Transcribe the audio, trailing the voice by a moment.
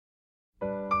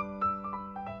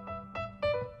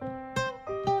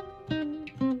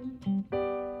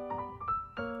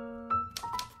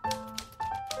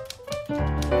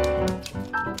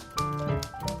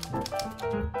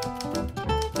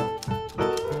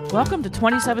Welcome to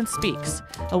 27 Speaks,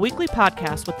 a weekly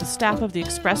podcast with the staff of the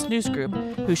Express News Group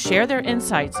who share their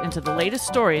insights into the latest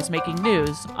stories making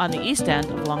news on the East End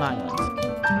of Long Island.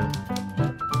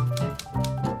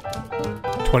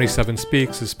 27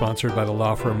 Speaks is sponsored by the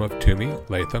law firm of Toomey,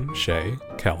 Latham, Shea,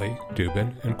 Kelly,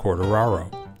 Dubin, and Quartararo.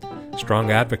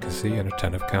 Strong advocacy and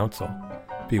attentive counsel.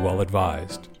 Be well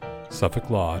advised.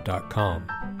 SuffolkLaw.com.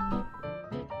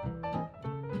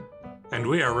 And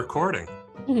we are recording.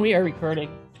 We are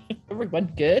recording.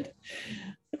 Everyone good?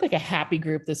 Looked like a happy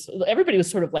group. Everybody was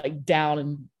sort of like down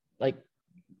and like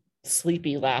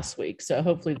sleepy last week. So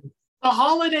hopefully the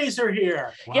holidays are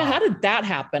here. Wow. Yeah, how did that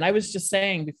happen? I was just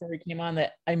saying before we came on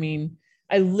that, I mean,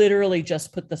 I literally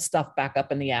just put the stuff back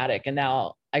up in the attic and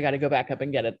now I got to go back up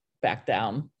and get it back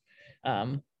down.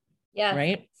 Yeah.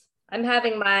 Right. I'm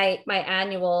having my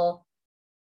annual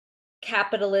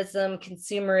capitalism,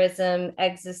 consumerism,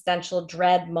 existential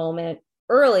dread moment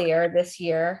earlier this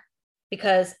year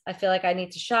because I feel like I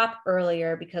need to shop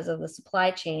earlier because of the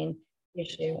supply chain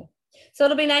issue. So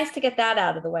it'll be nice to get that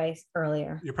out of the way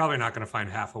earlier. You're probably not going to find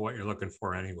half of what you're looking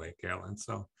for anyway, Kaylin.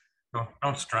 So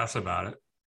don't stress about it.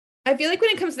 I feel like when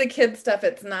it comes to the kids stuff,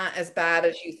 it's not as bad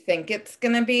as you think it's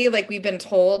going to be. Like we've been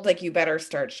told, like you better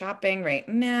start shopping right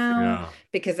now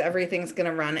because everything's going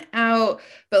to run out.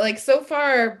 But like so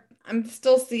far, I'm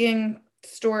still seeing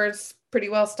stores pretty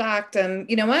well stocked. And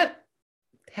you know what?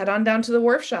 Head on down to the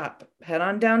Wharf Shop. Head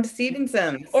on down to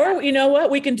Stevenson's. Or you know what?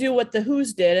 We can do what the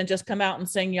Who's did and just come out and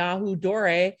sing Yahoo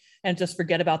Dore and just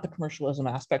forget about the commercialism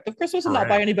aspect of Christmas and not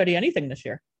buy anybody anything this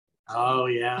year. Oh,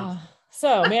 yeah.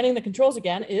 So manning the controls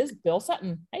again is Bill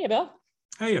Sutton. Hey, Bill.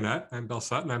 Hey, Annette. I'm Bill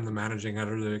Sutton. I'm the managing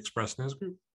editor of the Express News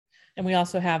Group. And we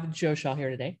also have Joe Shaw here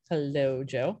today. Hello,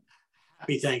 Joe.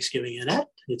 Happy Thanksgiving, Annette.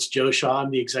 It's Joe Shaw.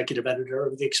 I'm the executive editor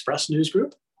of the Express News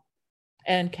Group.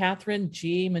 And Catherine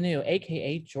G. Manu,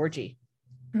 a.k.a. Georgie.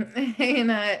 Hey,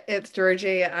 Annette, it's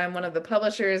Georgie. I'm one of the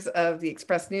publishers of the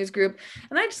Express News Group.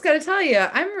 And I just got to tell you,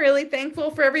 I'm really thankful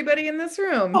for everybody in this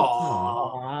room.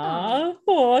 Aww.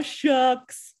 Oh,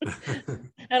 shucks.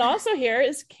 And also here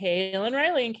is Kaylin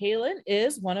Riley. And Kaylin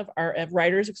is one of our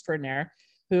writers extraordinaire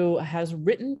who has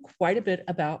written quite a bit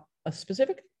about a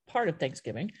specific part of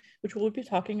Thanksgiving, which we'll be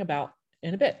talking about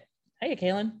in a bit. Hey,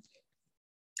 Kaylin.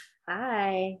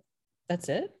 Hi. That's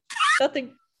it?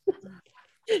 Nothing.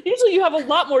 Usually you have a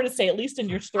lot more to say, at least in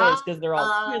your stories, because they're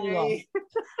all really long.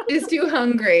 She's too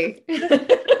hungry.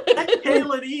 Let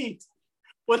Kaylin eat.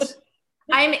 What's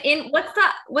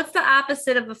the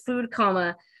opposite of a food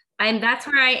coma? That's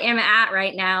where I am at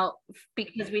right now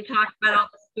because we talked about all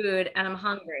this food and I'm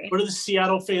hungry. What do the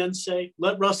Seattle fans say?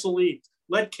 Let Russell eat.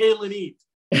 Let Kaylin eat.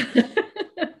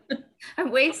 I'm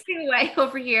wasting away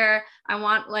over here. I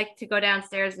want to go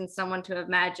downstairs and someone to have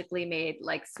magically made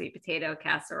sweet potato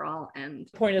casserole. And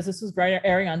the point is, this is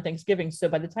airing on Thanksgiving, so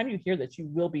by the time you hear this, you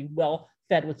will be well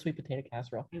fed with sweet potato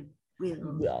casserole.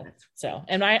 Will. So,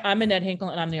 and I'm Annette Hinkle,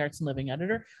 and I'm the Arts and Living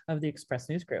editor of the Express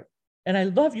News Group, and I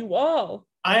love you all.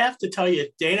 I have to tell you,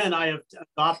 Dana and I have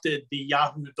adopted the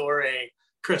Yahoo Dore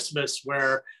Christmas,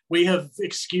 where we have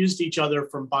excused each other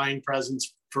from buying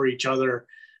presents for each other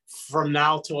from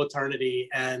now till eternity.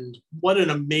 And what an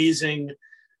amazing,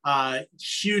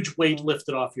 huge weight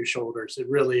lifted off your shoulders. It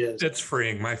really is. It's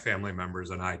freeing. My family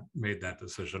members and I made that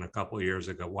decision a couple of years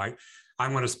ago. Why?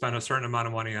 I'm going to spend a certain amount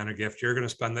of money on a gift. You're going to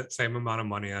spend that same amount of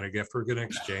money on a gift. We're going to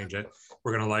exchange it.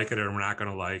 We're going to like it or we're not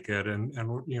going to like it. And then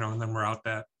we're out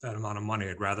that amount of money.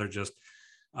 I'd rather just,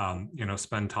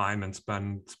 spend time and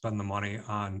spend the money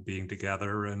on being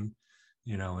together and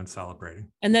celebrating.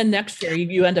 And then next year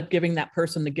you end up giving that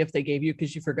person the gift they gave you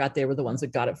because you forgot they were the ones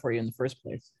that got it for you in the first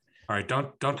place. All right.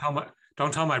 Don't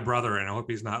tell my brother, and I hope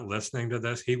he's not listening to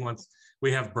this.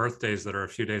 We have birthdays that are a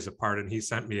few days apart, and he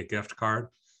sent me a gift card,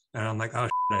 and I'm like, oh,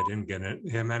 I didn't get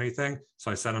him anything.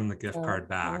 So I sent him the gift card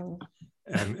back.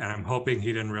 And I'm hoping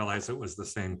he didn't realize it was the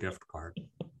same gift card.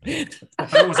 But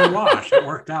it was a wash. It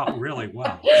worked out really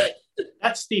well.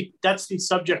 That's the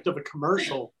subject of a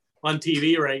commercial on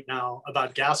TV right now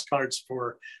about gas cards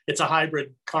it's a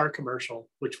hybrid car commercial,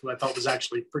 which I thought was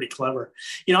actually pretty clever.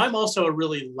 I'm also a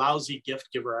really lousy gift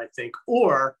giver, I think,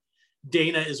 or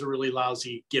Dana is a really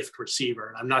lousy gift receiver,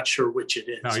 and I'm not sure which it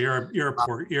is. No,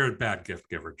 you're a bad gift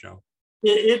giver, Joe.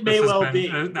 It may well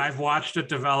be. I've watched it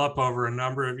develop over a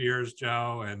number of years,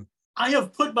 Joe, and I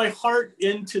have put my heart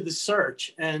into the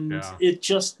search, and it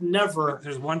just never.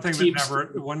 There's one thing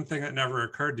that never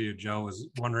occurred to you, Joe, was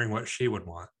wondering what she would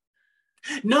want.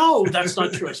 No, that's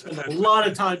not true. I spent a lot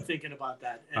of time thinking about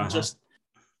that, and just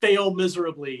fail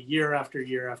miserably year after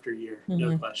year after year.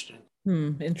 No question.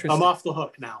 Interesting. I'm off the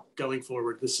hook now going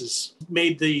forward. This has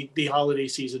made the holiday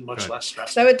season much less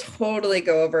stressful. That would totally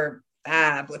go over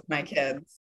bad with my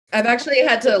kids. I've actually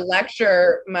had to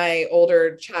lecture my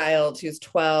older child who's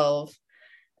 12.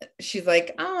 She's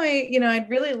like, oh, I'd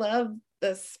really love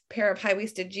this pair of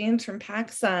high-waisted jeans from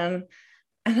PacSun.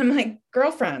 And I'm like,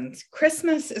 girlfriend,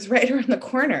 Christmas is right around the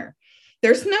corner.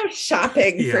 There's no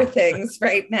shopping for things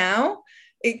right now.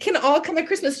 It can all come at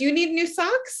Christmas. You need new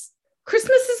socks?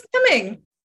 Christmas is coming.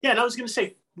 Yeah, and I was going to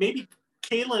say, maybe,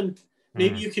 Kaylin,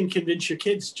 maybe you can convince your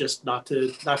kids just not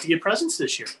to get presents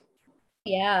this year.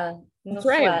 Yeah, that's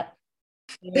right.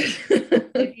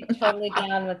 They'd be totally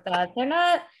down with that. They're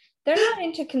not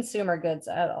into consumer goods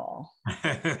at all.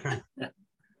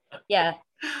 Yeah.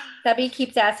 Debbie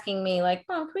keeps asking me, like,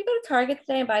 Mom, can we go to Target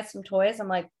today and buy some toys? I'm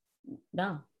like,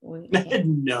 no.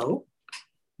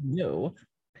 No.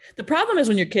 The problem is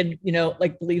when your kid,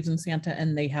 like believes in Santa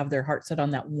and they have their heart set on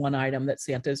that one item that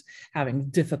Santa's having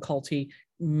difficulty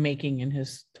making in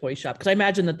his toy shop. Because I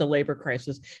imagine that the labor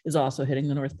crisis is also hitting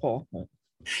the North Pole.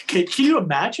 Can you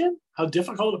imagine how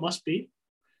difficult it must be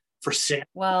for Santa?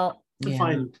 Well, to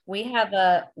find... we have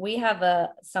a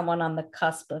someone on the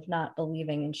cusp of not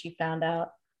believing, and she found out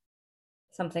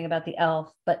something about the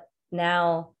elf, but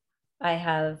now I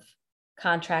have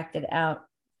contracted out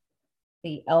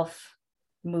the elf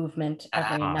movement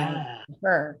every night for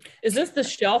her. Is this the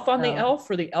shelf on the elf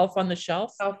or the elf on the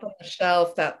shelf? Elf on the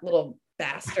shelf, that little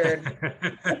bastard.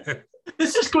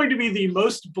 This is going to be the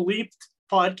most bleeped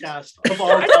podcast of all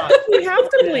time. I don't think we have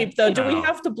to bleep, though. Do we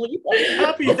have to bleep?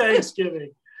 Happy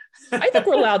Thanksgiving. I think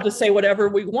we're allowed to say whatever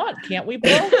we want, can't we,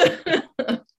 Bill?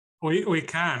 We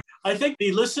can. I think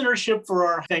the listenership for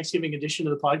our Thanksgiving edition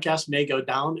of the podcast may go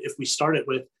down if we start it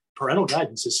with parental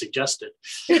guidance is suggested.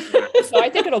 So I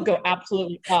think it'll go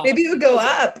absolutely up. Maybe it would go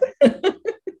up.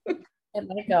 It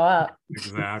might go up.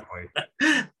 Exactly.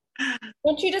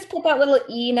 Won't you just put that little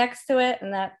E next to it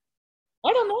and that?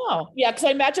 I don't know. Yeah, because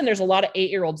I imagine there's a lot of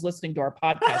 8-year-olds listening to our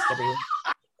podcast every week.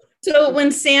 So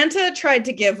when Santa tried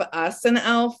to give us an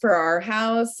elf for our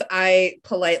house, I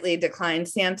politely declined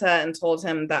Santa and told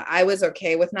him that I was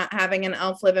okay with not having an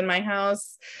elf live in my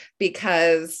house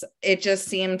because it just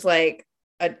seemed like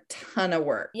a ton of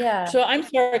work. Yeah. So I'm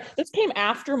sorry, this came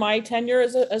after my tenure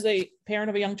as a parent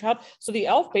of a young child. So the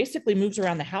elf basically moves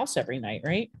around the house every night,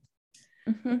 right?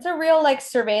 Mm-hmm. It's a real like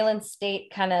surveillance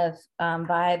state kind of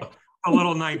vibe. A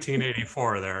little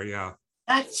 1984 there, yeah.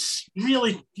 That's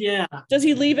really, yeah. Does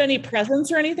he leave any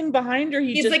presents or anything behind, or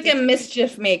he's just like a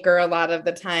mischief maker a lot of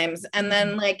the times, and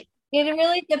then like it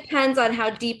really depends on how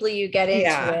deeply you get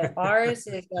into it. Ours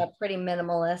is pretty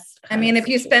minimalist. I mean, if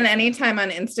you spend any time on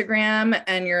Instagram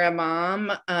and you're a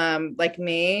mom, like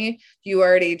me, you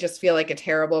already just feel like a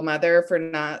terrible mother for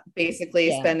not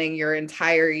basically spending your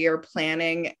entire year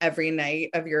planning every night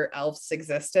of your elf's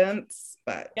existence.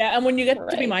 But yeah, and when you get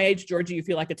to be my age, Georgie, you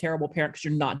feel like a terrible parent because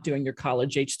you're not doing your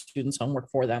college age students' homework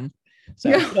for them. So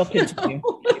it'll continue.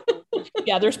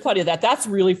 Yeah, there's plenty of that. That's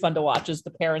really fun to watch, is the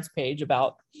parents page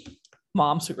about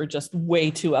moms who are just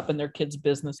way too up in their kids'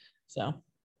 business. So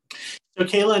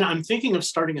Kaylin, I'm thinking of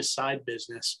starting a side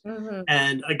business,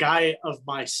 and a guy of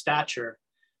my stature,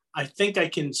 I think I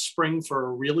can spring for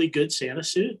a really good Santa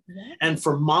suit. Yeah. And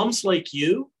for moms like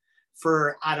you,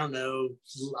 for, I don't know,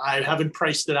 I haven't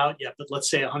priced it out yet, but let's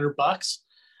say $100.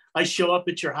 I show up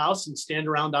at your house and stand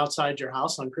around outside your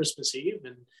house on Christmas Eve.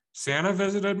 And Santa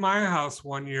visited my house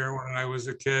one year when I was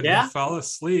a kid and fell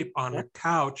asleep on a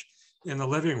couch in the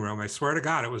living room. I swear to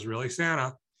God, it was really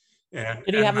Santa. And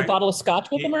did he have a bottle of scotch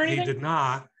with him or anything? He did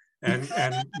not. And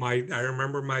I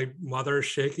remember my mother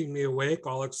shaking me awake,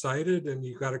 all excited, and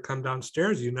you got to come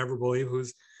downstairs. You never believe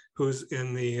who's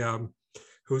in the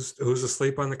who's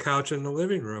asleep on the couch in the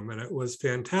living room. And it was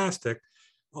fantastic.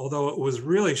 Although it was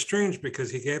really strange because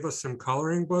he gave us some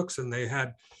coloring books and they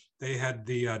had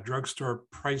the drugstore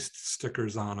price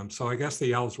stickers on them. So I guess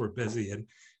the elves were busy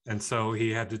and so he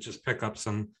had to just pick up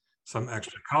some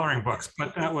extra coloring books.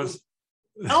 But that was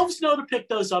elves know to pick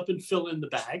those up and fill in the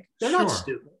bag. They're not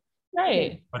stupid.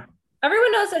 Right.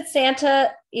 Everyone knows that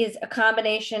Santa is a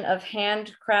combination of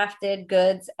handcrafted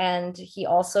goods, and he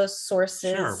also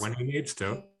sources. Sure, when he needs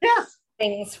to. Yeah.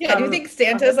 Things. Yeah. Do you think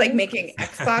Santa's like making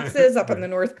Xboxes up on the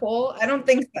North Pole? I don't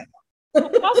think so.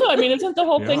 Also, I mean, isn't the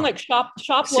whole thing like shop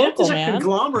Santa's local, a man?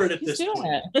 Conglomerate at this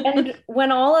point. And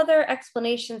when all other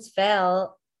explanations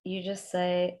fail, you just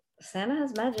say Santa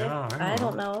has magic. Yeah, I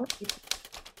don't know.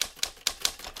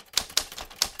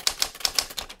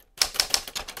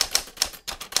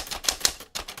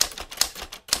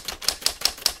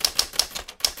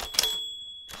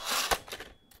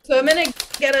 So I'm going to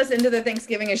get us into the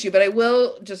Thanksgiving issue, but I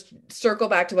will just circle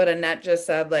back to what Annette just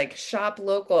said, like shop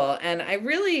local. And I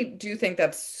really do think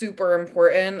that's super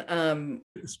important.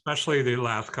 Especially the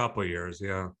last couple of years.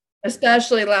 Yeah.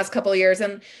 Especially the last couple of years.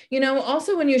 And,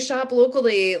 also when you shop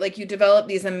locally, like you develop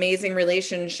these amazing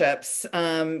relationships,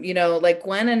 like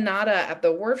Gwen and Nada at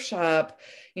the Wharf Shop,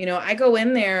 I go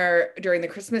in there during the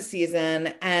Christmas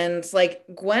season and like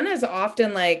Gwen is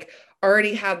often like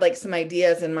already had like some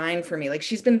ideas in mind for me. Like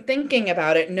she's been thinking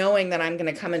about it, knowing that I'm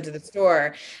going to come into the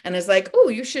store and is like, oh,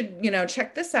 you should,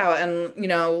 check this out. And,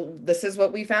 this is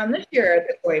what we found this year at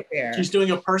the toy fair. She's doing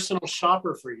a personal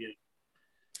shopper for you.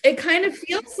 It kind of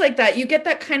feels like that. You get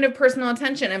that kind of personal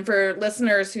attention. And for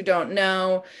listeners who don't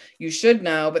know, you should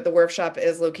know, but the Wharf Shop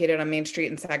is located on Main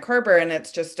Street in Sag Harbor, and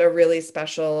it's just a really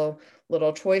special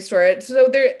little toy store. So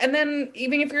there, and then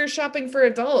even if you're shopping for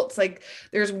adults, like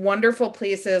there's wonderful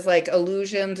places like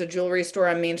Illusions, a jewelry store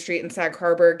on Main Street in Sag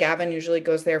Harbor. Gavin usually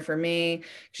goes there for me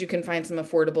because you can find some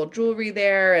affordable jewelry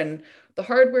there, and the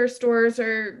hardware stores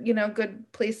are,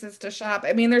 good places to shop.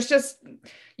 I mean,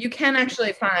 you can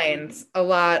actually find a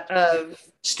lot of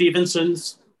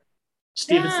Stevenson's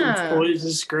Toys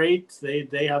is great.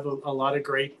 They have a lot of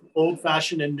great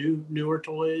old-fashioned and newer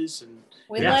toys. And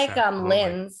we like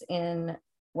Lynn's in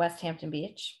West Hampton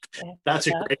Beach. That's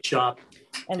a great shop.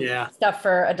 And stuff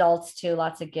for adults too.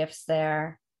 Lots of gifts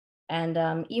there,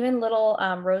 and even little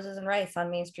Roses and Rice on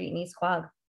Main Street in East Quogue.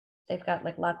 They've got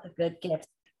like lots of good gifts.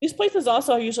 These places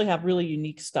also usually have really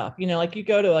unique stuff. Like you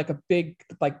go to like a big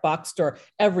like box store,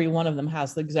 every one of them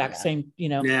has the exact same,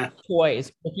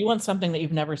 toys. If you want something that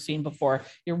you've never seen before,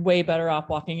 you're way better off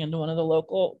walking into one of the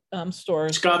local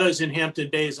stores. Scotto's in Hampton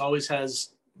Bays always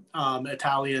has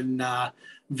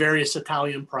various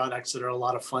Italian products that are a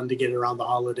lot of fun to get around the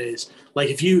holidays.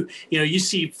 Like if you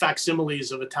see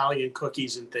facsimiles of Italian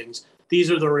cookies and things,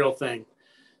 these are the real thing.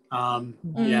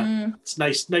 It's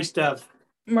nice to have.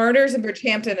 Martyrs in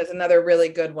Bridgehampton is another really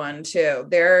good one too.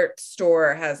 Their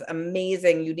store has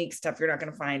amazing, unique stuff you're not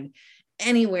going to find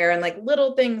anywhere, and like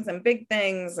little things and big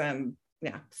things, and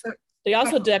so they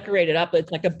also decorate it up.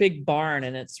 It's like a big barn,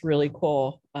 and it's really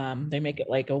cool. They make it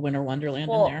like a winter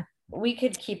wonderland in there. We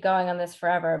could keep going on this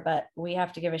forever, but we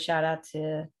have to give a shout out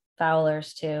to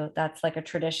Fowler's too. That's like a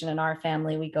tradition in our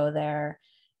family. We go there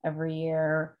every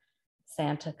year.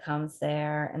 Santa comes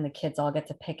there and the kids all get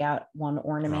to pick out one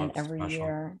ornament every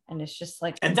year. And it's just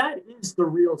like, and that is the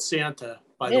real Santa,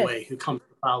 by the way, who comes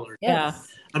to Fowler. Yeah.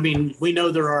 I mean, we know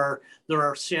there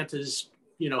are Santa's,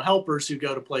 helpers who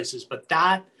go to places, but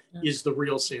that is the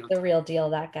real Santa. The real deal,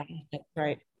 that guy. That's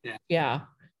right. Yeah.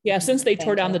 Since they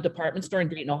tore down the department store in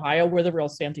Dayton, Ohio, where the real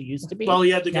Santa used to be. Well,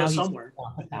 he had to go somewhere.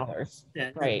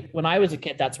 Right. When I was a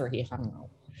kid, that's where he hung out.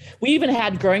 We even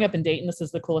had, growing up in Dayton, this is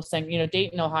the coolest thing,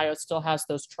 Dayton, Ohio still has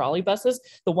those trolley buses,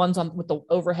 the ones with the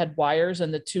overhead wires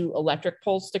and the two electric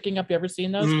poles sticking up. You ever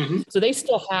seen those? Mm-hmm. So they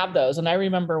still have those. And I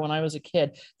remember when I was a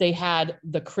kid, they had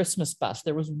the Christmas bus.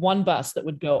 There was one bus that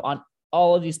would go on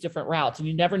all of these different routes, and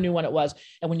you never knew when it was.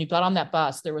 And when you got on that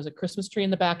bus, there was a Christmas tree in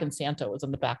the back, and Santa was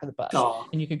on the back of the bus. Aww.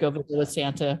 And you could go visit with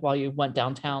Santa while you went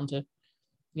downtown to,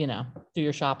 do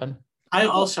your shopping. I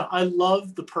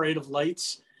love the Parade of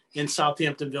Lights in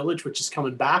Southampton Village, which is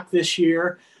coming back this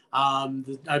year.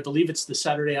 I believe it's the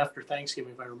Saturday after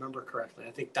Thanksgiving, if I remember correctly.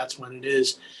 I think that's when it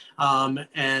is.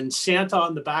 And Santa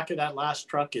on the back of that last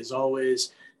truck is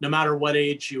always, no matter what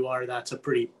age you are, that's a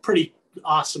pretty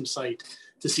awesome sight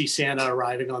to see Santa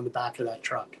arriving on the back of that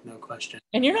truck, no question.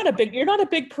 And you're not a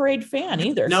big parade fan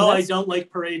either. No, I don't like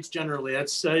parades generally.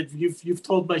 That's you've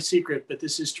told my secret, but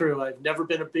this is true. I've never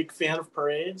been a big fan of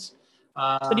parades.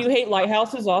 So do you hate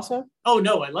lighthouses also? Oh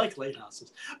no, I like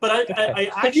lighthouses, but I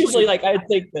actually usually I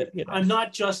think that I'm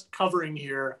not just covering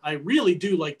here. I really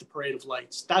do like the Parade of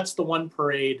Lights. That's the one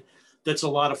parade that's a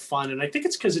lot of fun, and I think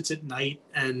it's because it's at night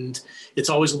and it's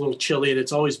always a little chilly and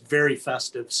it's always very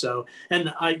festive. So, and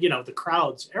the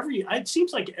crowds it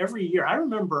seems like every year. I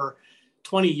remember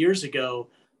 20 years ago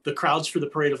the crowds for the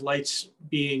Parade of Lights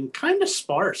being kind of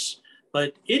sparse.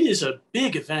 But it is a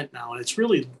big event now, and it's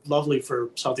really lovely for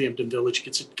Southampton Village.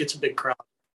 Gets a big crowd.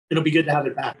 It'll be good to have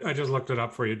it back. I just looked it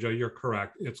up for you, Joe. You're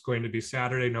correct. It's going to be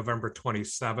Saturday, November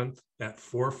 27th at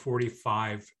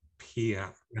 4:45 p.m.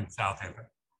 in Southampton.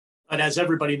 But as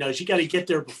everybody knows, you got to get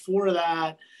there before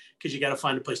that because you got to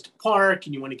find a place to park,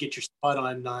 and you want to get your spot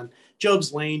on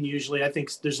Job's Lane. Usually, I think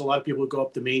there's a lot of people who go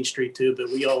up the Main Street too, but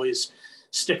we always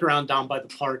stick around down by the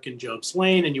park in Job's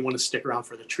Lane, and you want to stick around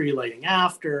for the tree lighting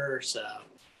after. So,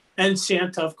 and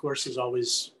Santa, of course, is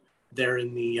always there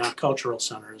in the cultural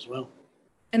center as well.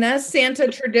 And as Santa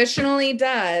traditionally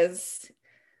does,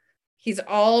 he's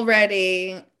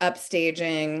already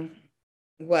upstaging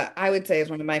what I would say is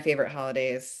one of my favorite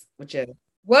holidays, which is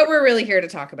what we're really here to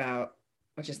talk about,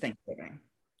 which is Thanksgiving.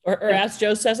 Or as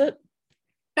Joe says it,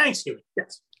 Thanksgiving.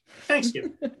 Yes,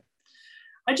 Thanksgiving.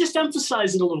 I just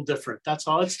emphasize it a little different. That's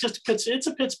all. It's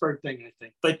a Pittsburgh thing, I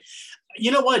think. But you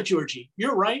know what, Georgie,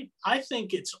 you're right. I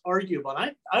think it's arguable.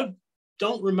 I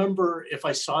don't remember if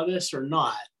I saw this or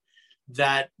not,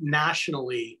 that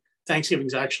nationally Thanksgiving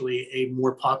is actually a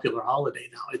more popular holiday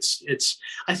now.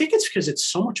 I think it's because it's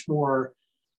so much more.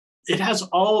 It has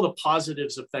all the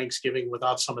positives of Thanksgiving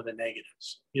without some of the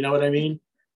negatives. You know what I mean?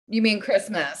 You mean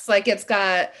Christmas? Like it's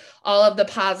got all of the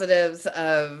positives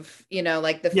of,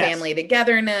 like the family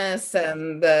togetherness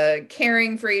and the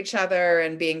caring for each other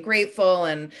and being grateful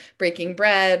and breaking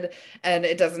bread. And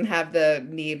it doesn't have the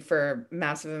need for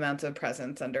massive amounts of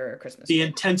presents under a Christmas tree. The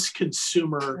intense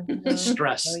consumer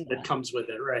stress that comes with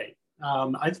it, right?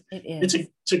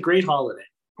 It's a great holiday.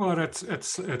 Well,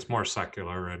 it's more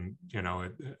secular and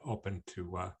open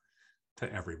to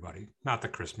everybody. Not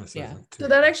that Christmas isn't too. So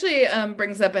that actually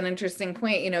brings up an interesting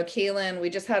point. Kaylin,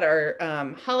 we just had our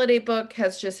holiday book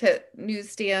has just hit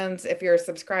newsstands. If you're a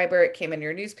subscriber, it came in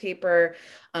your newspaper,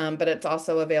 but it's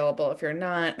also available if you're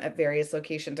not at various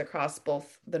locations across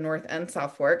both the North and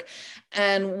South Fork.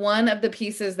 And one of the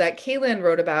pieces that Kaylin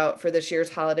wrote about for this year's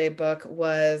holiday book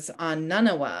was on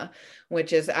Nanawa,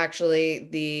 which is actually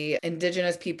the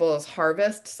Indigenous people's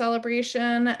harvest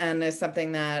celebration and is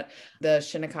something that the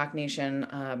Shinnecock Nation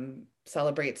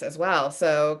celebrates as well.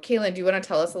 So Kaylin, do you want to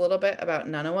tell us a little bit about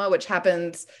Nanawa,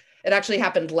 it actually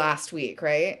happened last week,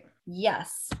 right?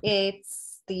 Yes,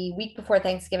 it's the week before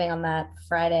Thanksgiving on that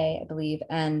Friday, I believe.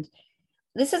 And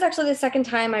this is actually the second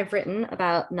time I've written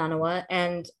about Nanawa,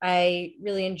 and I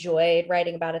really enjoyed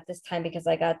writing about it this time because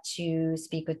I got to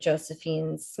speak with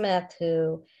Josephine Smith,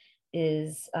 who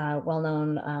is a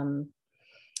well-known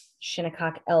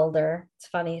Shinnecock elder. It's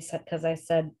funny because I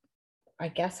said, I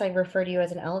guess I refer to you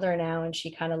as an elder now. And she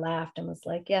kind of laughed and was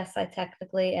like, yes, I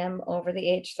technically am over the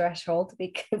age threshold to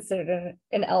be considered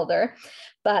an elder.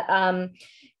 But,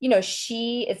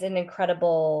 she is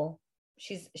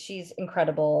she's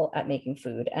incredible at making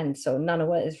food. And so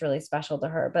Nanawa is really special to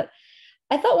her. But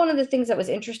I thought one of the things that was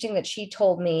interesting that she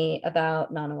told me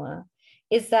about Nanawa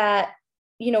is that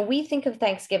we think of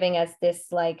Thanksgiving as this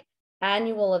like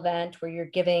annual event where you're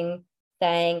giving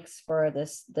thanks for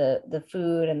the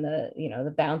food and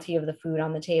the bounty of the food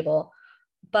on the table.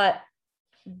 But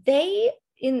they,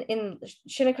 in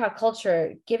Shinnecock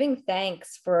culture, giving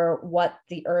thanks for what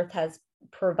the earth has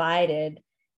provided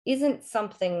isn't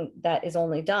something that is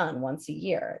only done once a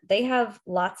year. They have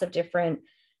lots of different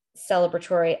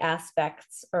celebratory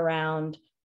aspects around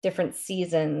different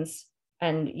seasons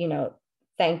and,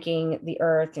 thanking the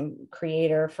earth and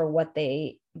creator for what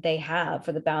they have,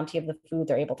 for the bounty of the food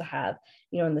they're able to have.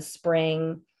 In the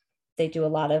spring, they do a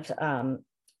lot of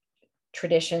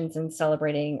traditions and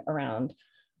celebrating around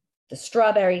the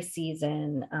strawberry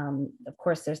season. Of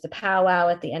course, there's the powwow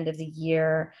at the end of the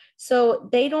year. So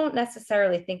they don't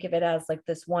necessarily think of it as like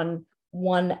this one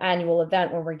annual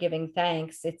event where we're giving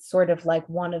thanks. It's sort of like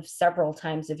one of several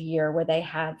times of year where they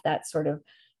have that sort of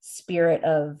spirit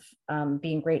of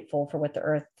being grateful for what the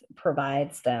earth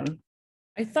provides them.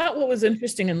 I thought what was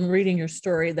interesting in reading your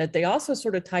story that they also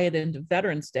sort of tie it into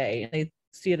Veterans Day, and they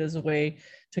see it as a way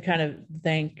to kind of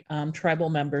thank tribal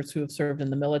members who have served in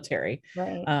the military.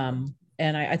 Right.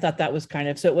 And I thought that was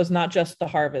so it was not just the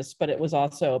harvest, but it was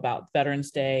also about Veterans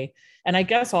Day. And I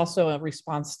guess also a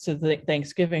response to the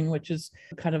Thanksgiving, which is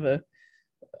kind of a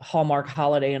hallmark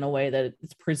holiday in a way that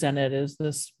it's presented as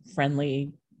this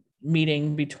friendly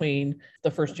meeting between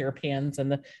the first Europeans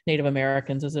and the Native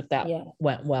Americans, as if that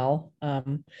went well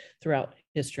throughout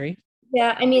history.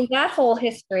 Yeah, I mean, that whole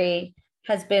history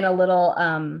has been a little,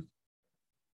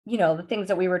 the things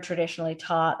that we were traditionally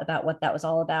taught about what that was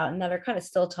all about and that are kind of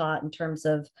still taught in terms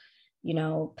of,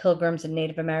 Pilgrims and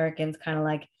Native Americans kind of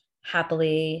like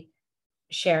happily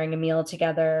sharing a meal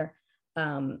together.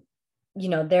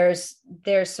 There's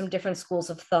some different schools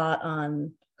of thought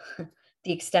on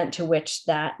the extent to which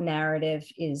that narrative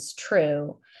is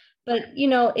true, but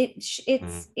in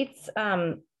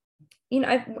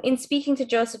speaking to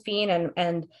Josephine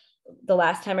and the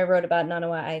last time I wrote about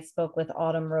Nanawa, I spoke with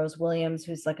Autumn Rose Williams,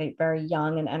 who's like a very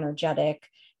young and energetic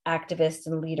activist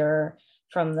and leader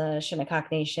from the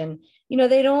Shinnecock Nation.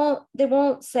 They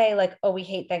won't say like, oh, we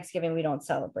hate Thanksgiving, we don't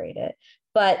celebrate it,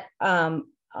 but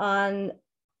on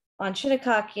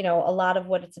Shinnecock, a lot of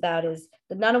what it's about is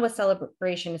the Nanawa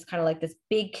celebration is kind of like this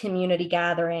big community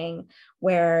gathering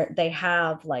where they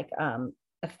have like a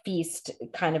feast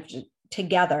kind of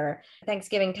together.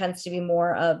 Thanksgiving tends to be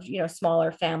more of,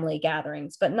 smaller family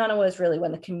gatherings, but Nanawa is really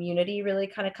when the community really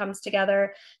kind of comes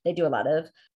together. They do a lot of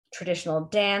traditional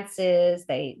dances.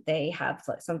 They have,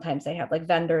 sometimes they have like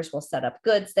vendors will set up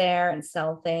goods there and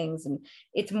sell things. And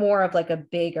it's more of like a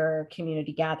bigger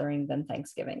community gathering than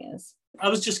Thanksgiving is. I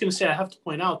was just going to say, I have to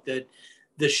point out that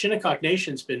the Shinnecock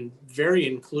Nation's been very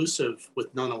inclusive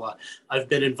with Nanawa. I've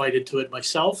been invited to it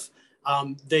myself.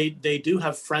 They do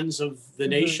have friends of the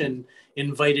nation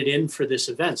invited in for this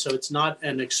event. So it's not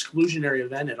an exclusionary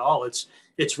event at all.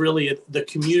 It's really the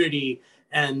community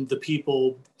and the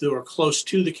people who are close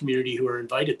to the community who are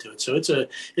invited to it. So it's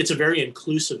a very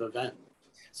inclusive event.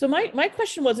 So my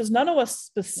question was, is Nanawa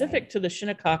specific to the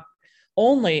Shinnecock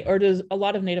only, or does a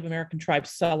lot of Native American tribes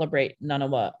celebrate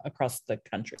Nanawa across the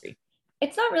country?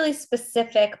 It's not really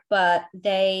specific, but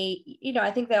they,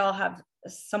 I think they all have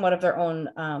somewhat of their own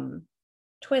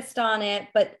twist on it.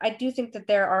 But I do think that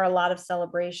there are a lot of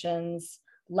celebrations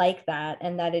like that,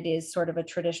 and that it is sort of a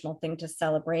traditional thing to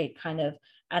celebrate kind of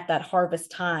at that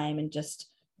harvest time. And just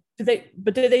do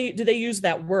they use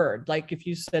that word? Like if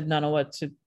you said Nanawa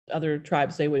to other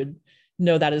tribes, they would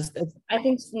know that is. I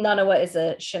think Nanawa is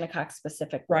a Shinnecock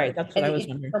specific word. Right, that's what I was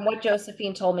wondering. From what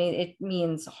Josephine told me, it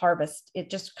means harvest.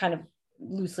 It just kind of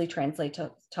loosely translate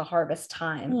to harvest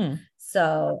time.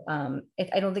 So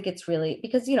I don't think it's really,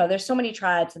 because there's so many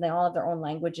tribes and they all have their own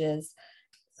languages.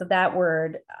 So that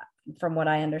word, from what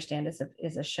I understand,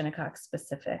 is a Shinnecock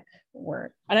specific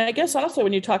word. And I guess also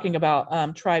when you're talking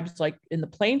about tribes like in the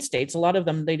Plain States, a lot of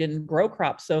them, they didn't grow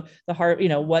crops, so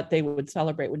what they would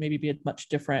celebrate would maybe be much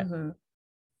different.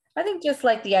 I think just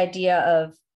like the idea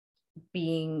of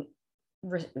being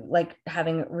like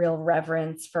having real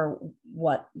reverence for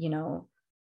what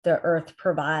the earth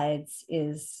provides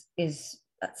is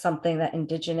something that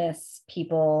Indigenous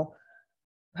people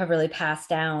have really passed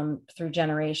down through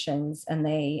generations, and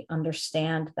they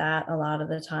understand that a lot of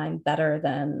the time better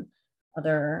than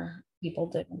other people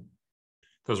do.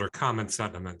 Those are common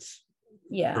sentiments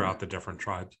throughout the different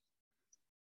tribes.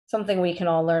 Something we can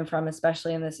all learn from,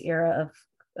 especially in this era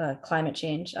of climate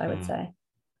change, I would say.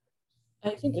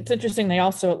 I think it's interesting. They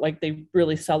also they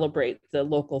really celebrate the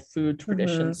local food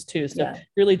traditions too. So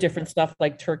really different stuff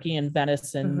like turkey and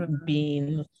venison,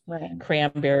 beans,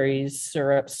 cranberries,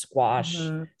 syrup, squash,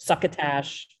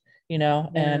 succotash,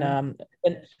 and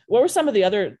what were some of the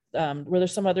other, were there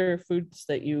some other foods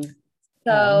that you?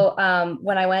 So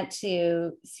when I went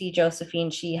to see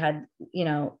Josephine, she had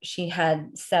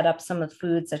set up some of the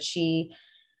foods that she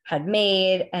had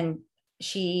made, and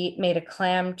she made a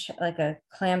clam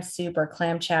soup or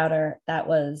clam chowder that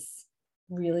was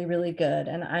really, really good.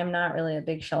 And I'm not really a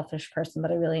big shellfish person, but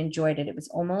I really enjoyed it. It was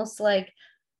almost like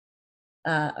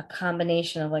a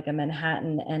combination of like a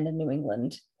Manhattan and a New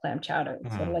England clam chowder.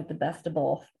 It's sort of like the best of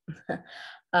both.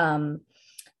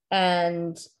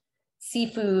 And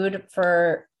seafood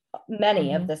for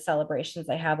many of the celebrations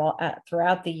I have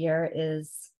throughout the year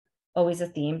is always a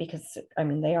theme, because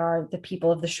they are the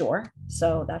people of the shore.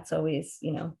 So that's always,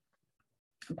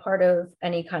 part of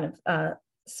any kind of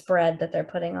spread that they're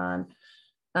putting on.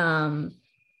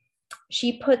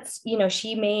 She puts,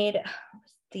 she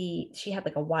had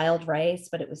like a wild rice,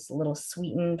 but it was a little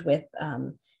sweetened with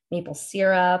maple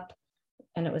syrup,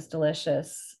 and it was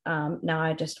delicious. Now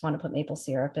I just want to put maple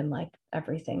syrup in like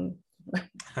everything.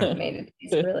 It made it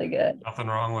taste really good. Nothing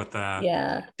wrong with that.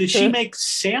 Yeah. Did she make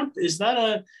samp? Is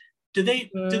that do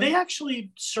they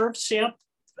actually serve samp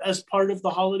as part of the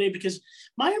holiday? Because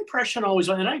my impression always,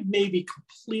 and I may be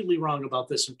completely wrong about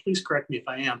this, and please correct me if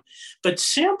I am, but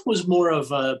samp was more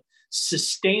of a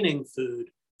sustaining food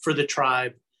for the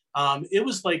tribe. It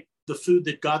was like the food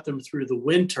that got them through the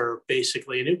winter,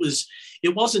 basically. And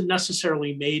it wasn't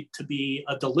necessarily made to be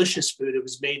a delicious food. It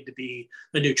was made to be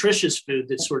a nutritious food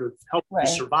that sort of helped you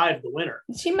survive the winter.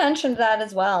 She mentioned that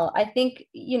as well. I think,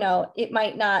 it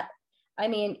might not,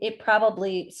 it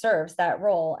probably serves that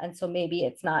role. And so maybe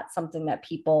it's not something that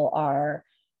people are.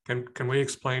 Can we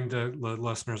explain to the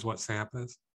listeners what samp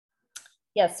is?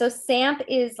 Yeah, so samp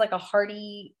is like a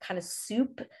hearty kind of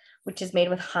soup, which is made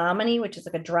with hominy, which is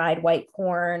like a dried white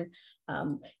corn.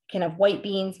 Can have white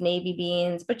beans, navy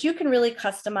beans, but you can really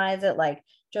customize it. Like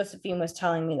Josephine was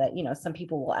telling me that, some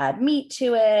people will add meat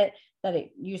to it, that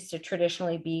it used to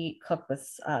traditionally be cooked with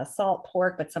salt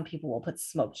pork, but some people will put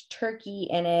smoked turkey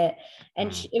in it.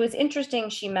 And it was interesting.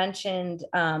 She mentioned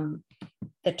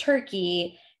the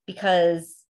turkey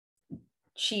because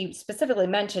she specifically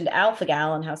mentioned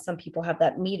alpha-gal and how some people have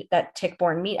that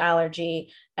tick-borne meat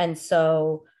allergy. And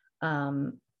so,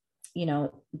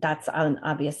 that's an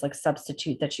obvious like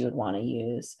substitute that you would want to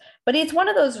use. But it's one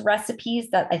of those recipes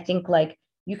that I think like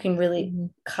you can really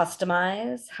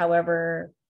customize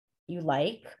however you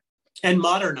like. And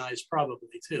modernize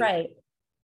probably too. Right.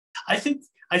 I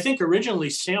think originally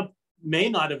Samp may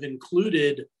not have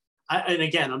included, and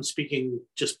again, I'm speaking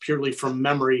just purely from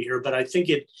memory here, but I think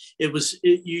you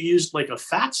used like a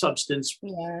fat substance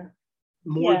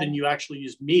more than you actually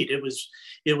used meat.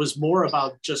 It was more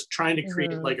about just trying to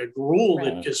create like a gruel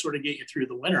that could sort of get you through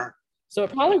the winter. So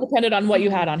it probably depended on what you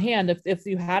had on hand. If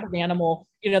you had an animal,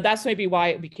 that's maybe why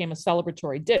it became a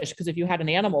celebratory dish, because if you had an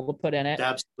animal to put in it,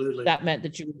 absolutely, that meant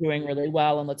that you were doing really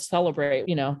well and let's celebrate,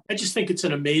 I just think it's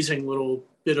an amazing little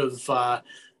bit of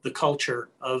the culture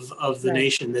of the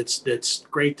nation that's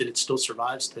great that it still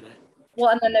survives today.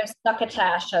 Well, and then there's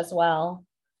succotash as well.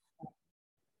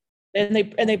 And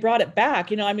they brought it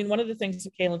back. One of the things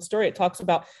in Kaylin's story, it talks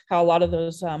about how a lot of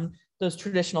those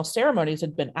traditional ceremonies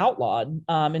had been outlawed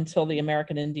until the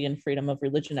American Indian Freedom of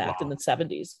Religion Act in the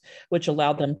 70s, which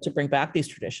allowed them to bring back these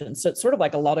traditions. So it's sort of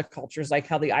like a lot of cultures, like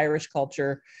how the Irish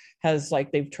culture has,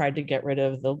 like, they've tried to get rid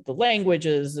of the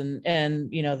languages and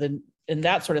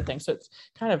that sort of thing. So it's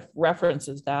kind of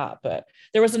references that. But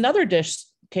there was another dish,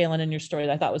 Kaylin, in your story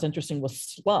that I thought was interesting, was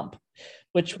slump,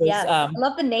 which was I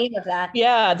love the name of that.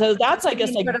 Yeah, so that's, I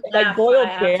guess, like boiled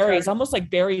berries, almost like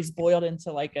berries boiled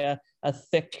into like a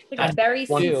thick berry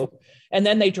stew. And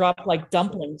then they drop like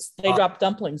dumplings. They drop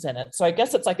dumplings in it. So I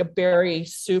guess it's like a berry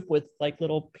soup with like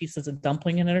little pieces of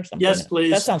dumpling in it or something. Yes,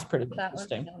 please. That sounds pretty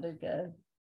interesting. That sounded good.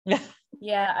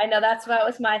 Yeah, I know, that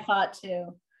was my thought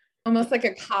too. Almost like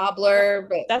a cobbler,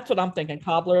 but that's what I'm thinking.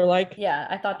 Cobbler, like. Yeah,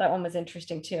 I thought that one was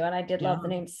interesting too, and I did love the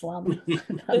name Slum.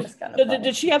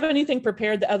 Did she have anything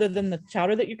prepared other than the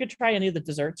chowder that you could try? Any of the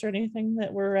desserts or anything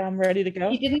that were ready to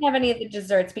go? She didn't have any of the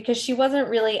desserts because she wasn't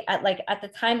really at the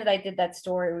time that I did that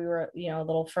story. We were a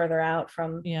little further out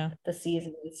from the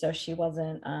season, so she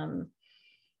wasn't.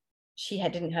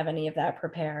 Didn't have any of that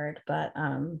prepared, but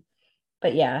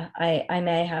yeah, I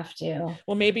may have to.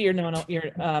 Well, maybe your Nono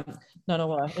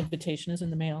invitation is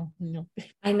in the mail.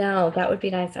 I know, that would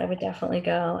be nice. I would definitely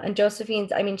go. And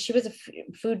Josephine's, she was a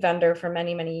food vendor for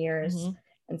many, many years.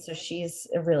 And so she's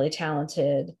a really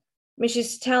talented,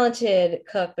 she's a talented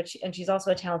cook, but she's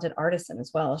also a talented artisan as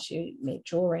well. She made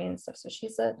jewelry and stuff. So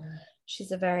she's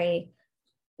a very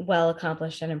well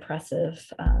accomplished and impressive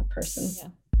person. Yeah.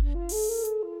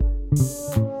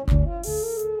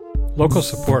 Local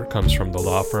support comes from the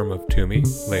law firm of Toomey,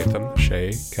 Latham,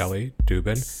 Shea, Kelly,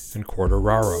 Dubin, and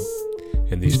Quartararo.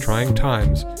 In these trying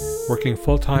times, working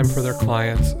full-time for their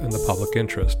clients and the public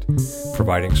interest,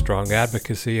 providing strong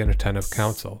advocacy and attentive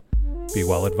counsel. Be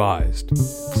well advised.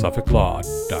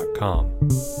 SuffolkLaw.com.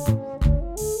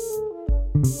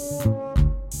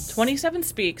 27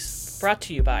 Speaks, brought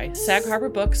to you by Sag Harbor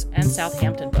Books and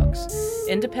Southampton Books,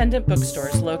 independent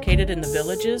bookstores located in the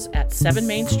Villages at 7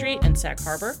 Main Street in Sag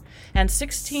Harbor and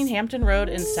 16 Hampton Road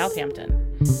in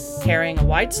Southampton. Carrying a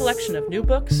wide selection of new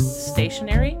books,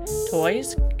 stationery,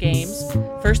 toys, games,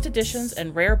 first editions,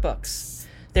 and rare books.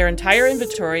 Their entire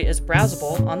inventory is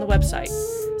browsable on the website,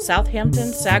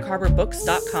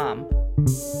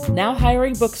 southamptonsagharbourbooks.com. Now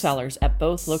hiring booksellers at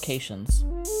both locations.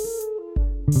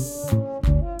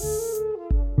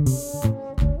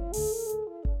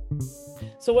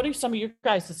 So what are some of your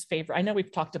guys' favorite? I know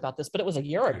we've talked about this, but it was a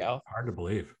year ago. Hard to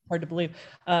believe. What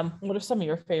are some of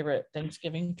your favorite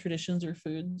Thanksgiving traditions or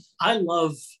foods? I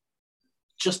love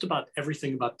just about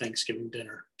everything about Thanksgiving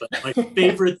dinner, but my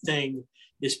favorite thing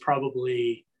is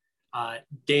probably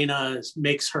Dana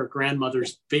makes her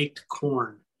grandmother's baked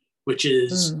corn, which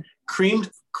is creamed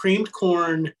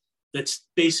corn that's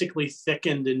basically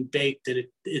thickened and baked. And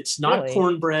it's not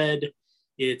cornbread.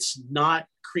 It's not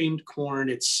creamed corn.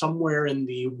 It's somewhere in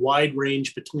the wide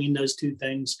range between those two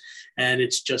things. And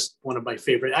it's just one of my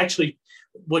favorite. Actually,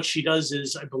 what she does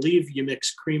is, I believe you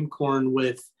mix creamed corn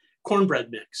with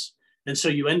cornbread mix. And so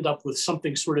you end up with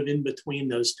something sort of in between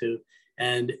those two.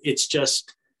 And it's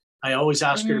just, I always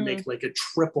ask her to make like a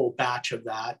triple batch of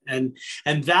that. And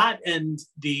that, and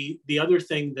the other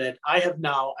thing that I have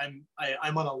now, I'm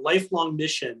on a lifelong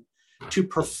mission to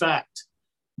perfect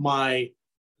my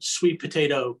sweet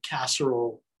potato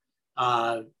casserole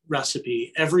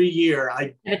recipe. Every year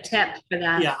I have a tip for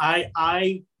that. Yeah,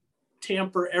 I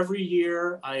tamper every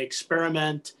year. I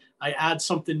experiment. I add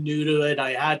something new to it.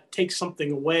 Take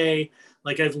something away.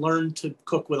 Like I've learned to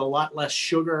cook with a lot less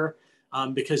sugar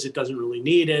because it doesn't really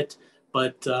need it.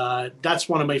 But that's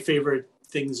one of my favorite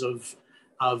things of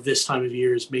this time of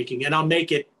year is making. And I'll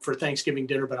make it for Thanksgiving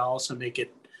dinner, but I'll also make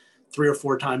it 3 or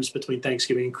 4 times between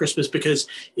Thanksgiving and Christmas because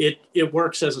it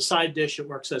works as a side dish. It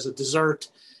works as a dessert.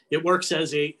 It works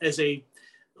as a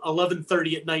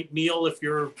 11:30 at night meal if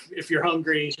you're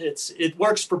hungry. It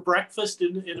works for breakfast.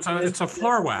 It's a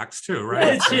floor wax too,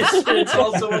 right? It's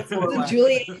also a floor wax.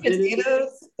 Julienne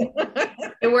potatoes.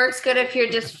 It works good if you're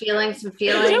just feeling some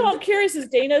feeling. So I'm curious, is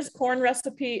Dana's corn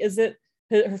recipe, is it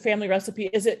her family recipe,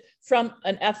 is it from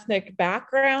an ethnic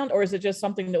background, or is it just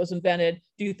something that was invented,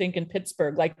 do you think, in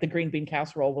Pittsburgh, like the green bean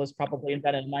casserole was probably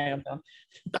invented in my hometown?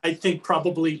 I think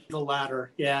probably the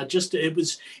latter. Yeah, just it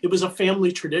was a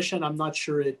family tradition. I'm not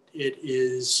sure it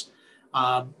is.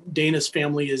 Dana's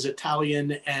family is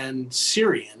Italian and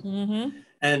Syrian. Mm-hmm.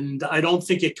 And I don't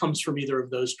think it comes from either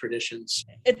of those traditions.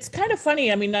 It's kind of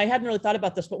funny. I mean, I hadn't really thought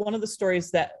about this, but one of the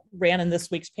stories that ran in this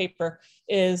week's paper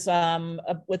is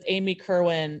with Amy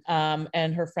Kerwin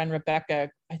and her friend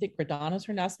Rebecca. I think Radon is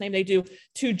her last name. They do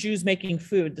Two Jews Making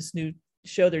Food, this new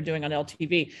show they're doing on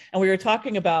LTV. And we were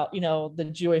talking about, the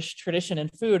Jewish tradition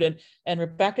and food. And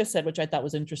Rebecca said, which I thought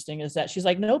was interesting, is that she's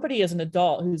like, nobody as an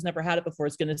adult who's never had it before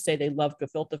is going to say they love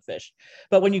gefilte fish.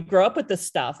 But when you grow up with this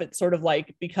stuff, it sort of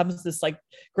like becomes this like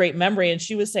great memory. And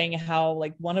she was saying how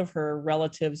like one of her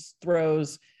relatives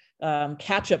throws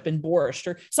ketchup in borscht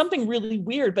or something really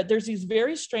weird. But there's these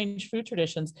very strange food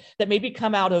traditions that maybe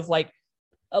come out of like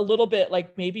a little bit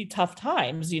like maybe tough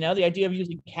times, the idea of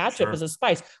using ketchup as a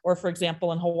spice, or for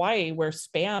example, in Hawaii where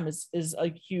Spam is a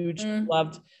huge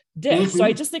loved dish. Mm-hmm. So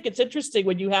I just think it's interesting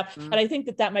when you have, and I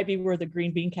think that might be where the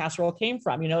green bean casserole came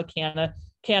from, a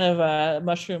can of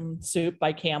mushroom soup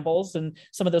by Campbell's and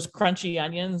some of those crunchy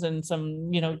onions and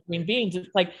some, green beans.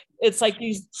 It's like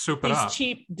these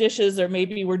cheap dishes, or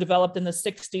maybe were developed in the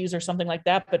 60s or something like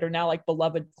that, but are now like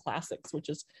beloved classics, which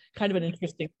is kind of an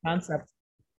interesting concept.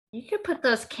 You could put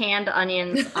those canned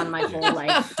onions on my whole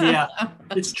life. Yeah,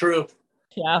 it's true.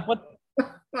 Yeah,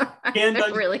 canned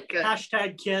onion, really good.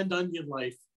 #canned onion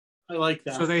life. I like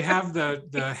that. So they have the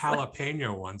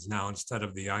jalapeno ones now instead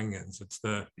of the onions. It's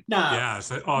the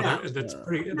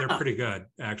they're pretty good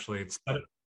actually.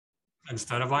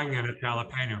 Instead of onion, it's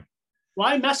jalapeno.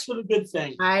 Why mess with a good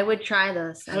thing? I would try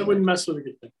those. I wouldn't mess with a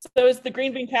good thing. So is the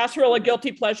green bean casserole a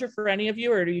guilty pleasure for any of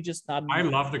you, or do you just not? I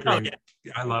love the green.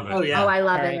 I love it. Oh yeah. Oh, I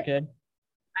love Very it. Good.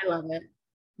 I love it.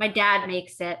 My dad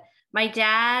makes it. My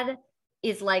dad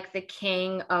is like the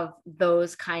king of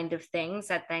those kind of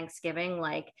things at Thanksgiving.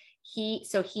 Like he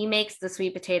makes the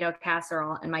sweet potato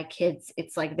casserole, and my kids,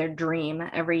 it's like their dream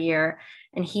every year.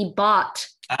 And he bought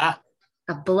a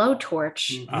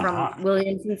blowtorch from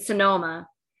Williams and Sonoma.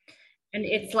 And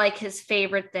it's like his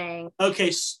favorite thing.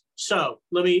 Okay, so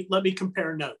let me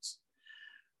compare notes.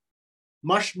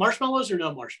 Marshmallows or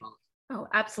no marshmallows? Oh,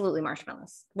 absolutely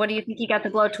marshmallows. What do you think he got the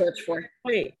blowtorch for?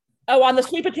 Wait. Oh, on the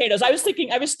sweet potatoes. I was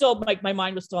still like, my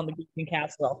mind was still on the green bean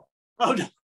casserole. Oh no,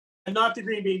 not the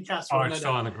green bean casserole. Oh, it's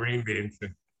still on the green beans.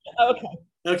 Okay.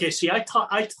 Okay. See, I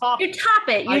top. You top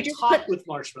it. You just top with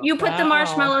marshmallows. You put the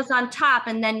marshmallows on top,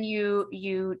 and then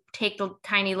you take the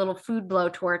tiny little food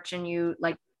blowtorch and you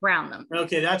like brown them.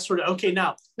 Okay, that's sort of okay.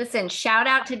 Now, listen, shout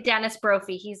out to Dennis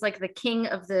Brophy. He's like the king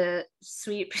of the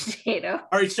sweet potato.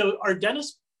 All right, so our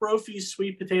Dennis Brophy's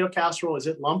sweet potato casserole, is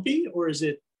it lumpy or is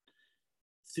it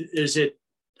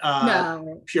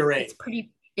no pureed?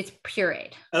 It's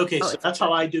pureed. Okay, so that's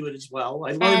how I do it as well.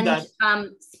 I learned that.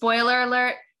 Spoiler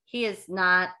alert: he is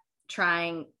not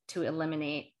trying to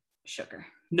eliminate sugar.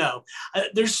 No,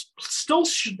 there's still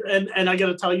and I got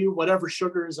to tell you, whatever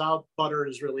sugar is out, butter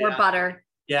is really out. Butter.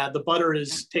 Yeah, the butter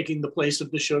is taking the place of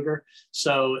the sugar,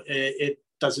 so it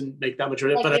doesn't make that much of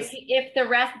it. Like but if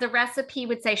the recipe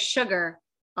would say sugar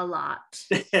a lot,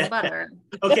 butter.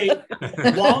 Okay,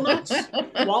 walnuts,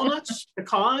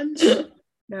 pecans.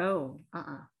 No,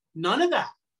 none of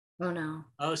that. Oh no.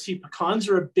 Oh, see, pecans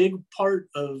are a big part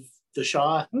of the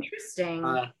Shaw.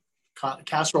 Interesting.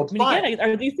 Casserole. I mean, again,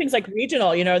 are these things like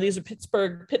regional? These are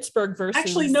Pittsburgh versus.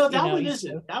 Actually, no, that one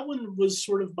isn't. That one was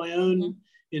sort of my own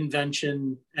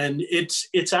invention, and it's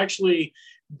actually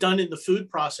done in the food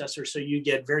processor, so you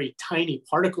get very tiny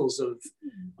particles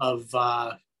of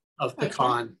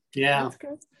pecan. Yeah,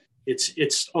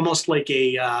 it's almost like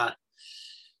a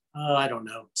I don't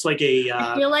know. It's like a.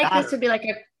 I feel like batter. This would be like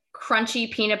a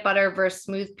crunchy peanut butter versus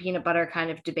smooth peanut butter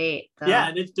kind of debate. Though. Yeah,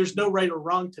 and there's no right or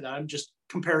wrong to that. I'm just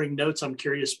comparing notes. I'm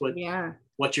curious what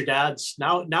your dad's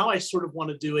now I sort of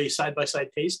want to do a side-by-side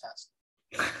taste test.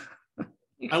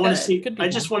 I want to see. I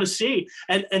just want to see.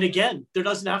 And again, there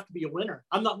doesn't have to be a winner.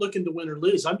 I'm not looking to win or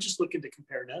lose. I'm just looking to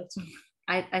compare notes.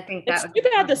 I think it's too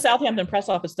bad the Southampton press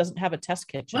office doesn't have a test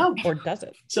kitchen, or does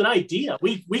it? It's an idea.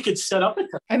 We could set up a.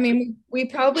 I mean, we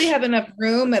probably have enough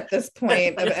room at this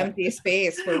point of empty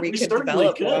space where we could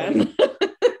develop one.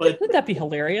 But wouldn't that be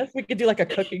hilarious? We could do like a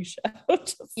cooking show.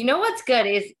 You know what's good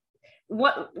is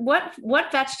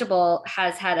what vegetable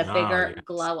has had a bigger yes.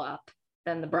 glow up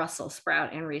than the Brussels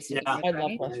sprout in recent years? I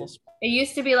love Brussels sprouts. It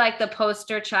used to be like the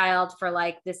poster child for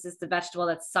like, this is the vegetable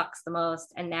that sucks the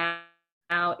most. And now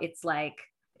it's like,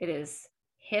 it is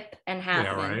hip and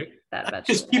happening. right. That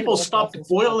Because vegetable. people love stopped Brussels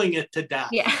boiling it to death.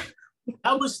 Yeah.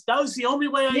 That was the only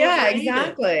way I Yeah, ever ate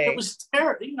exactly. It was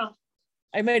terrible,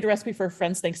 I made a recipe for a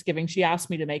friend's Thanksgiving. She asked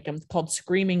me to make them, called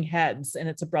Screaming Heads, and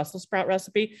it's a Brussels sprout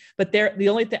recipe. But they're the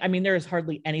only thing, I mean, there is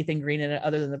hardly anything green in it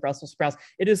other than the Brussels sprouts.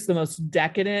 It is the most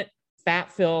decadent,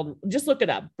 fat-filled. Just look it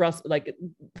up. Like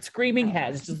Screaming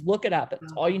Heads. Just look it up.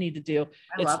 That's all you need to do.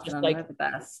 I love just them. like They're the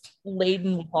best.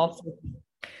 laden with all sorts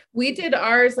of. We did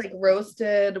ours like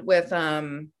roasted with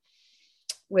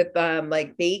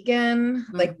like bacon,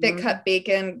 like thick cut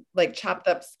bacon, like chopped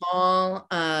up small,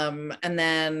 and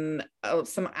then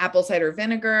some apple cider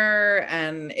vinegar,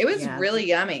 and it was really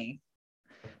yummy.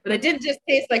 But it didn't just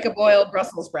taste like a boiled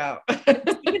Brussels sprout.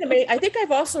 I think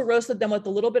I've also roasted them with a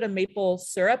little bit of maple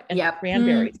syrup and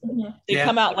cranberries. They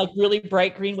come out like really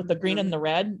bright green with the green and the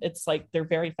red. It's like they're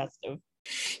very festive.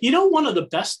 One of the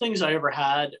best things I ever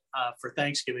had for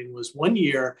Thanksgiving was one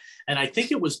year, and I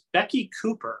think it was Becky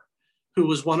Cooper, who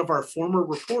was one of our former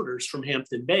reporters from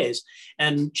Hampton Bays.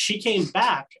 And she came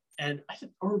back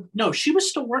she was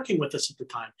still working with us at the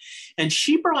time. And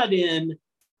she brought in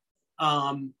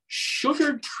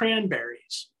sugared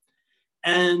cranberries.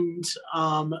 And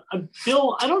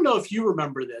Bill, I don't know if you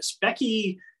remember this,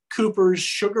 Becky Cooper's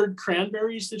sugared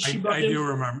cranberries that she brought in.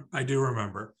 I do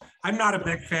remember. I'm not a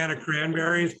big fan of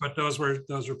cranberries, but those were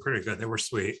pretty good. They were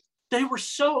sweet. They were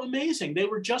so amazing. They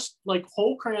were just like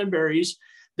whole cranberries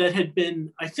that had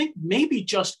been, I think, maybe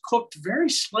just cooked very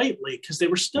slightly, because they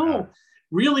were still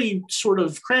really sort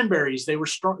of cranberries. They were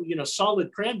strong,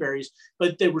 solid cranberries,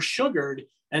 but they were sugared,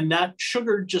 and that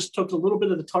sugar just took a little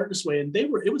bit of the tartness away. And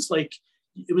it was like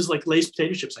Lay's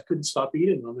potato chips. I couldn't stop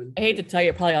eating them. And I hate to tell you,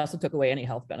 it probably also took away any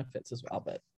health benefits as well.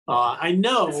 But I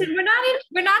know. Listen,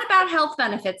 we're not about health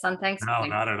benefits on Thanksgiving.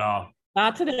 No, not at all.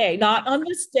 Not today. Not on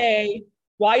this day.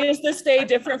 Why is this day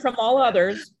different from all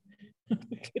others?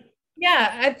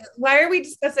 Yeah. Why are we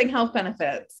discussing health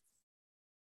benefits?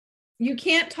 You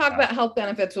can't talk about health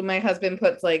benefits when my husband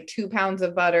puts like 2 pounds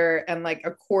of butter and like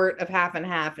a quart of half and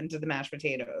half into the mashed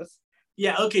potatoes.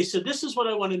 Yeah. Okay. So this is what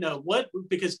I want to know.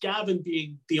 Because Gavin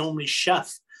being the only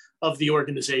chef of the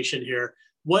organization here,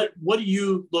 what do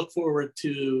you look forward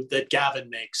to that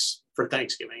Gavin makes for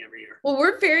Thanksgiving every year? Well,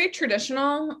 we're very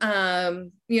traditional.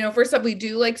 First up, we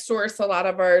do like source a lot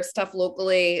of our stuff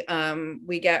locally.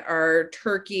 We get our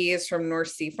turkeys from North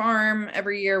Sea Farm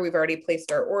every year. We've already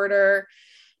placed our order.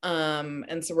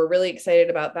 And so we're really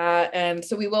excited about that. And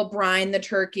so we will brine the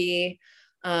turkey.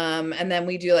 And then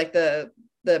we do like the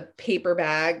paper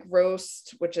bag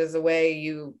roast, which is a way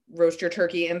you roast your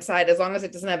turkey inside, as long as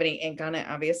it doesn't have any ink on it,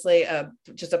 obviously,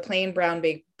 just a plain brown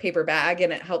paper bag,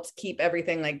 and it helps keep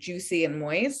everything like juicy and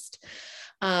moist.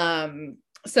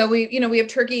 So we have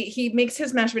turkey. He makes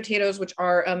his mashed potatoes, which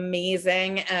are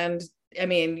amazing. And I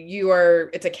mean,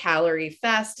 it's a calorie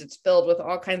fest. It's filled with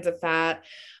all kinds of fat.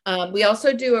 We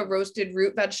also do a roasted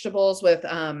root vegetables with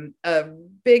a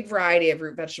big variety of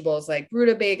root vegetables like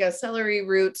rutabaga, celery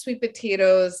root, sweet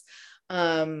potatoes,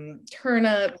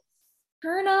 turnips.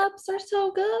 Turnips are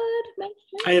so good.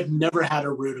 I have never had a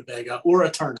rutabaga or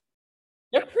a turnip.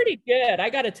 They're pretty good. I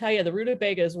got to tell you, the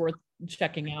rutabaga is worth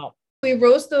checking out. We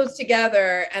roast those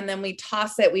together, and then we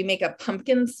toss it. We make a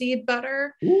pumpkin seed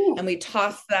butter. Ooh. And we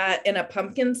toss that in a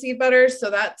pumpkin seed butter. So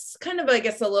that's kind of, I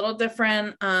guess, a little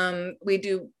different. We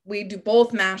do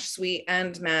both mashed sweet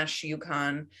and mashed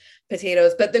Yukon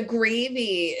potatoes, but the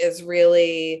gravy is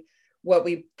really what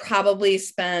we probably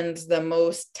spend the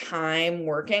most time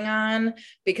working on,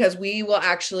 because we will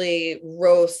actually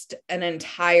roast an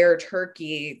entire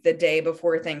turkey the day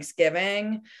before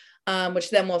Thanksgiving. Which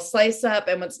then we'll slice up.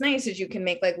 And what's nice is you can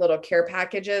make like little care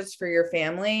packages for your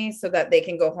family so that they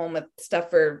can go home with stuff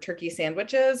for turkey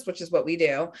sandwiches, which is what we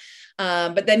do.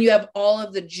 But then you have all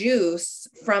of the juice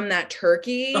from that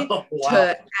turkey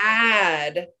to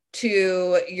add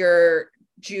to your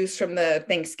juice from the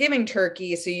Thanksgiving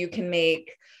turkey. So you can make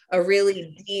a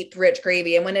really deep, rich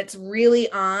gravy. And when it's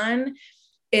really on,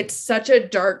 it's such a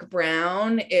dark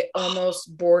brown, it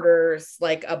almost borders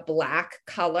like a black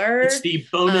color. It's the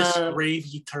bonus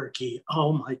gravy turkey.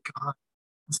 Oh my God.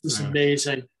 This is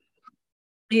amazing.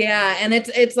 Yeah. And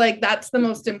it's like, that's the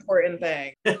most important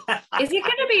thing. Is it going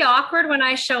to be awkward when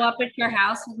I show up at your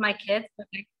house with my kids for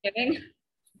Thanksgiving?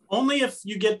 Only if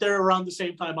you get there around the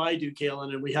same time I do,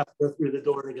 Kaylin, and we have to go through the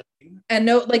door together. And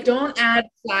no, like, don't add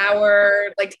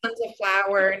flour, like tons of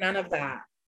flour, none of that.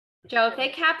 Joe, if they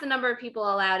cap the number of people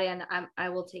allowed in, I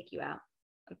will take you out.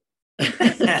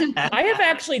 I have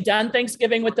actually done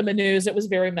Thanksgiving with the Manus. It was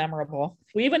very memorable.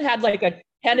 We even had like a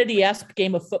Kennedy-esque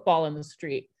game of football in the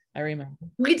street. I remember.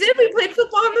 We did. We played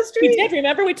football on the street. We did.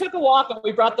 Remember, we took a walk and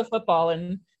we brought the football,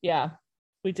 and yeah,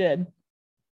 we did.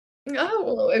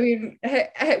 Oh, I mean,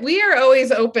 we are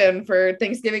always open for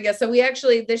Thanksgiving guests. So we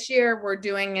actually, this year, we're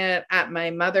doing it at my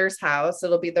mother's house.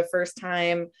 It'll be the first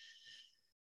time,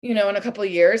 in a couple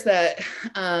of years that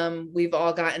we've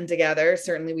all gotten together.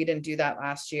 Certainly we didn't do that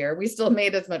last year. We still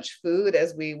made as much food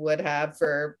as we would have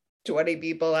for 20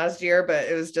 people last year, but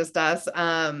it was just us.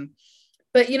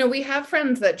 But, we have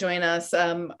friends that join us.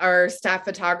 Our staff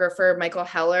photographer, Michael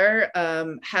Heller,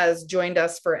 has joined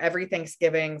us for every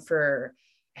Thanksgiving for,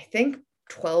 I think,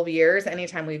 12 years.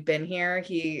 Anytime we've been here,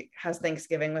 he has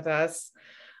Thanksgiving with us.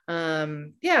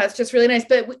 It's just really nice.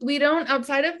 But we don't,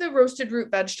 outside of the roasted root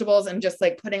vegetables and just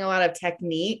like putting a lot of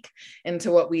technique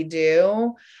into what we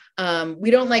do,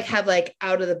 we don't like have like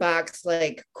out of the box,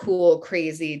 like cool,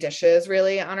 crazy dishes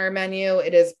really on our menu.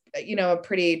 It is, a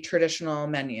pretty traditional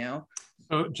menu.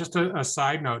 So just a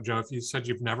side note, Joe, if you said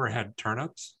you've never had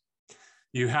turnips,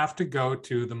 you have to go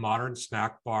to the Modern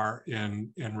Snack Bar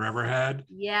in Riverhead.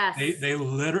 Yes.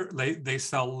 They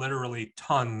sell literally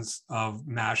tons of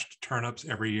mashed turnips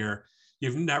every year.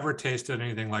 You've never tasted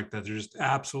anything like that. They're just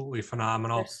absolutely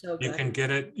phenomenal. So you can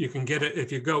get it.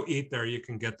 If you go eat there, you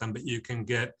can get them, but you can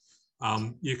get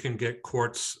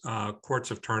quarts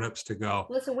of turnips to go.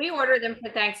 Listen, we order them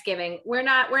for Thanksgiving. We're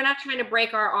not trying to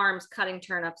break our arms cutting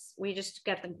turnips. We just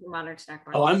get them from Modern Snack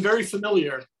Bar. Oh, I'm very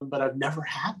familiar, but I've never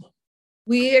had them.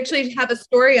 We actually have a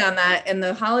story on that in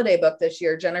the holiday book this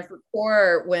year. Jennifer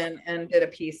Kaur went and did a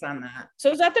piece on that. So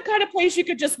is that the kind of place you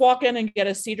could just walk in and get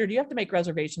a seat, or do you have to make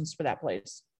reservations for that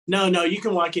place? No, you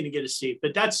can walk in and get a seat,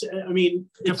 but it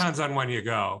depends on when you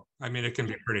go. I mean, it can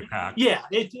be pretty packed. Yeah,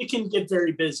 it can get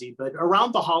very busy, but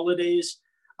around the holidays,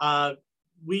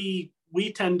 we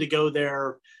tend to go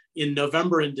there in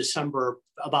November and December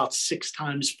about 6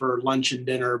 times for lunch and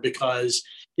dinner, because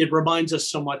it reminds us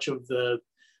so much of the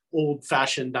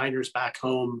old-fashioned diners back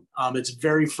home. It's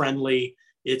very friendly.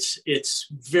 It's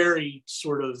very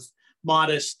sort of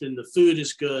modest, and the food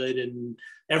is good, and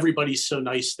everybody's so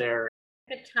nice there.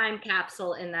 A time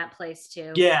capsule in that place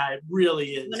too. Yeah, it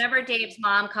really is. Whenever Dave's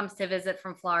mom comes to visit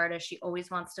from Florida, she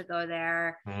always wants to go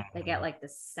there. Mm-hmm. They get like the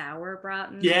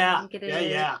sauerbraten. Yeah.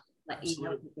 Like,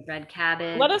 the red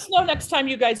cabbage. Let us know next time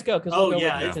you guys go.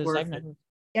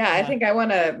 I think I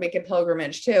want to make a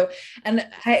pilgrimage too. And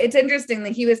it's interesting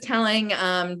that he was telling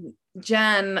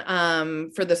Jen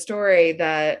for the story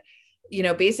that,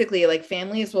 basically like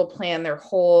families will plan their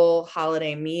whole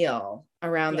holiday meal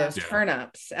around those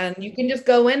turnips, and you can just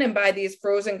go in and buy these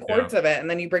frozen quarts of it, and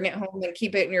then you bring it home and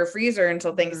keep it in your freezer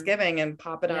until Thanksgiving and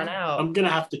pop it on out. I'm going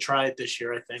to have to try it this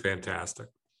year, I think. Fantastic.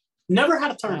 Never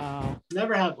had a turnip.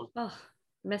 Never had one. Oh,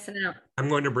 missing out. I'm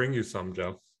going to bring you some,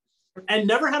 Joe. And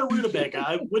never had a rutabaga.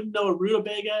 I wouldn't know a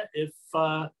rutabaga if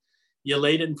you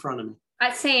laid it in front of me.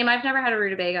 Same. I've never had a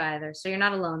rutabaga either, so you're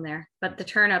not alone there. But the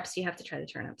turnips, you have to try the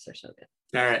turnips. They're so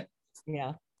good. All right.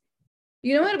 Yeah.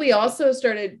 You know what? We also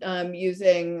started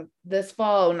using this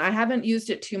fall, and I haven't used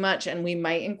it too much, and we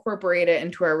might incorporate it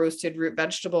into our roasted root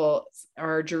vegetables,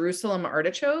 our Jerusalem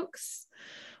artichokes,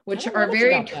 which are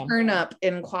very turnip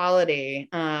in quality.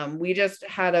 We just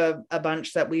had a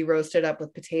bunch that we roasted up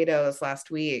with potatoes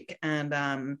last week, and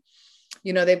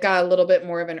they've got a little bit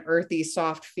more of an earthy,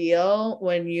 soft feel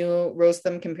when you roast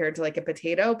them compared to like a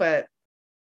potato, but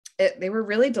they were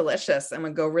really delicious and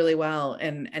would go really well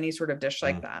in any sort of dish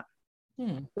like that.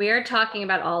 We are talking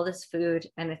about all this food,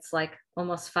 and it's like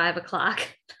almost 5:00.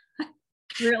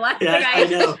 Realizing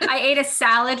I ate a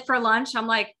salad for lunch. I'm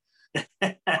like,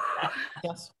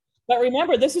 yes. But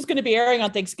remember, this is going to be airing on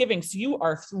Thanksgiving, so you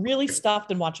are really stuffed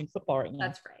and watching football right now.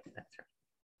 That's right.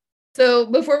 So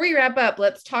before we wrap up,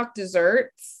 let's talk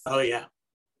desserts. Oh yeah.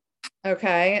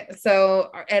 Okay. So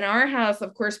in our house,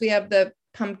 of course, we have the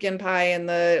pumpkin pie, and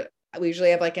we usually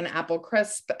have like an apple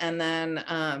crisp, and then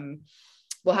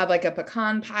we'll have like a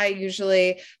pecan pie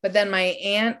usually, but then my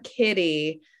Aunt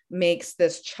Kitty makes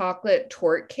this chocolate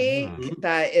torte cake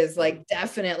that is like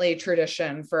definitely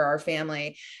tradition for our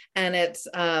family. And it's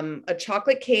a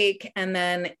chocolate cake, and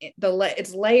then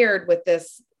it's layered with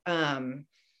this, I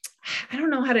don't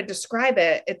know how to describe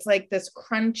it. It's like this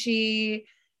crunchy,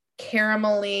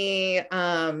 caramelly,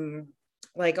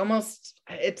 like almost,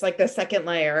 it's like the second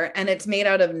layer, and it's made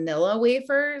out of Nilla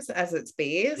wafers as its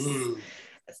base.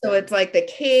 So it's like the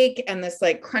cake and this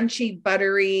like crunchy,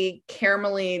 buttery,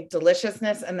 caramelly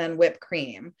deliciousness, and then whipped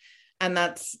cream. And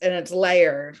it's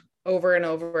layered. over and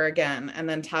over again, and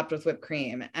then topped with whipped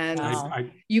cream. And Wow.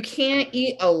 you can't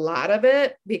eat a lot of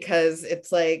it because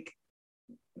it's like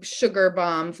sugar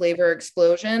bomb flavor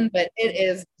explosion, but it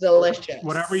is delicious.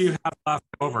 Whatever you have left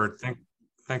over,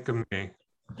 think of me.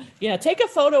 Yeah, take a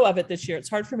photo of it this year. It's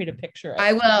hard for me to picture it.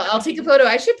 I will. I'll take a photo.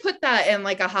 I should put that in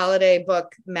like a holiday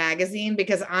book magazine,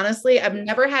 because honestly, I've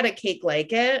never had a cake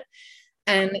like it.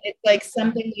 And it's like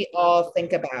something we all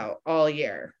think about all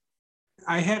year.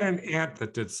 I had an aunt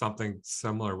that did something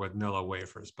similar with Nilla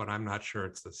wafers, but I'm not sure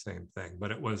it's the same thing.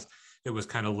 But it was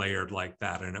kind of layered like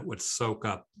that, and it would soak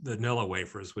up, the Nilla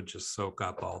wafers would just soak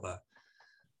up all the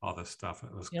stuff.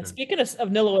 It was good. Speaking of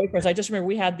Nilla wafers, I just remember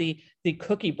we had the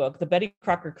cookie book, the Betty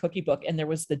Crocker cookie book, and there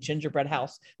was the gingerbread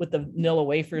house with the Nilla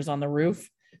wafers on the roof.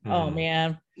 Oh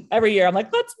man, every year I'm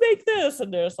like, let's make this,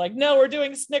 and there's like, no, we're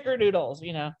doing snickerdoodles,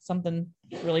 something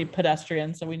really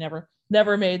pedestrian. So we never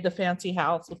made the fancy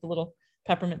house with the little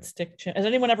peppermint stick. Has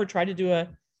anyone ever tried to do a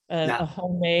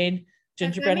homemade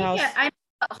gingerbread house? I make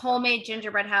a homemade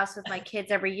gingerbread house with my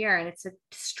kids every year, and it's a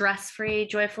stress-free,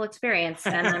 joyful experience.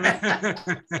 And we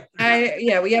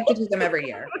have to do them every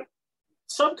year.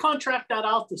 Subcontract that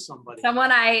out to somebody.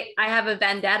 Someone I have a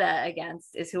vendetta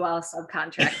against is who I'll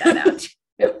subcontract that out to.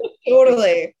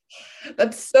 Totally.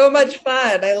 That's so much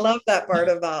fun. I love that part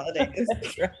of the holidays.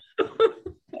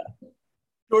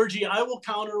 Georgie, I will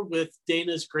counter with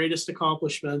Dana's greatest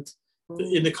accomplishment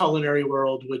in the culinary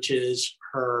world, which is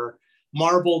her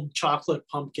marbled chocolate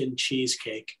pumpkin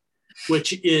cheesecake,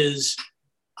 which is,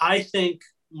 I think,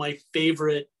 my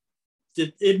favorite.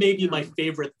 It may be my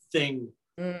favorite thing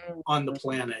on the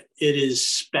planet. It is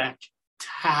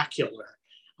spectacular.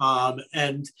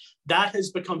 And that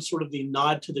has become sort of the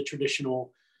nod to the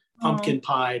traditional pumpkin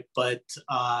pie, but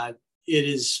it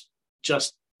is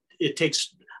just,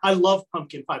 I love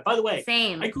pumpkin pie. By the way,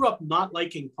 Same. I grew up not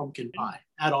liking pumpkin pie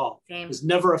at all. Same. I was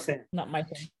never a fan. Not my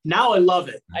thing. Now I love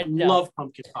it. I love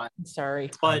pumpkin pie. I'm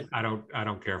sorry, but I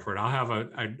don't care for it.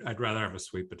 I'd rather have a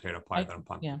sweet potato pie than a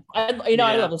pumpkin pie.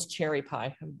 I love this cherry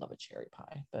pie. I would love a cherry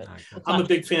pie, but I'm a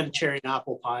big fan of cherry and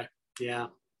apple pie. Yeah.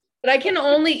 But I can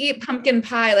only eat pumpkin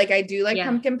pie. Like I do like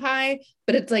pumpkin pie,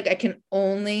 but it's like I can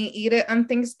only eat it on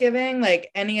Thanksgiving, like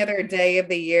any other day of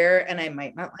the year, and I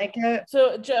might not like it.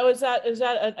 So Joe, is that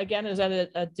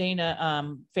a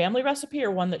Dana family recipe,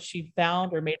 or one that she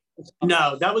found or made?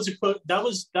 No, that was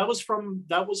from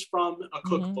a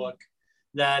cookbook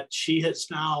that she has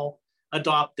now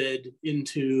adopted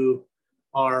into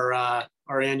our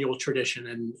annual tradition,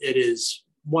 and it is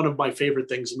one of my favorite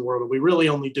things in the world. And we really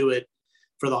only do it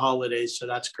for the holidays, so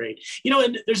that's great.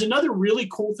 And there's another really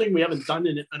cool thing we haven't done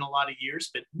in a lot of years,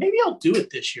 but maybe I'll do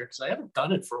it this year because I haven't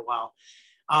done it for a while.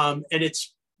 And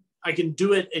I can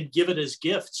do it and give it as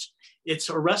gifts. It's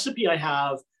a recipe I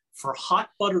have for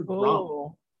hot buttered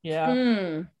rum.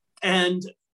 Yeah.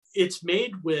 And it's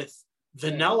made with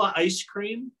vanilla ice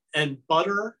cream and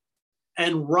butter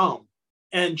and rum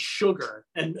and sugar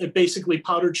and basically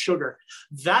powdered sugar.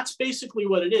 That's basically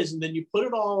what it is. And then you put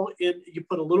it all in, you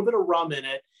put a little bit of rum in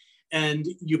it, and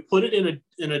you put it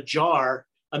in a jar,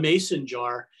 a mason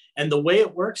jar. And the way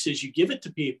it works is you give it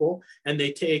to people, and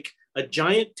they take a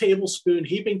giant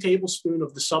heaping tablespoon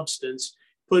of the substance,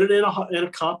 put it in a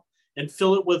cup, and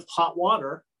fill it with hot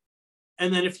water.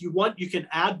 And then if you want, you can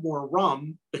add more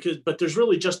rum but there's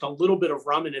really just a little bit of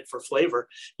rum in it for flavor.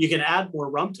 You can add more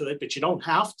rum to it, but you don't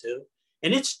have to.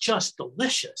 And it's just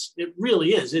delicious. It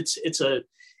really is. It's a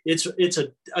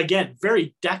again,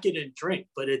 very decadent drink,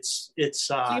 but it's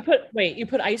so you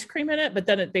put ice cream in it, but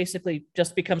then it basically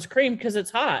just becomes cream because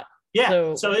it's hot.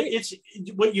 Yeah. So it's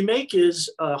what you make is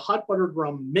a hot buttered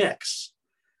rum mix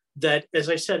that, as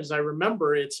I said, as I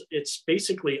remember, it's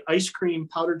basically ice cream,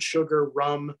 powdered sugar,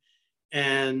 rum,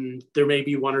 and there may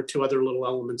be one or two other little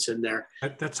elements in there.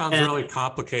 That sounds really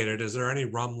complicated. Is there any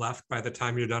rum left by the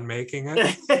time you're done making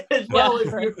it? Well,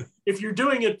 if you're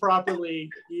doing it properly,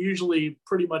 you usually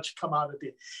pretty much come out at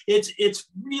the. It's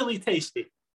really tasty.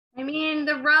 I mean,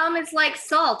 the rum is like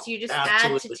salt. You just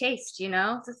add to taste. It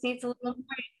just needs a little more.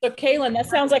 So, Kaylin, that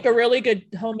sounds like a really good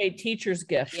homemade teacher's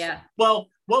gift. Yeah. Well,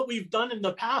 what we've done in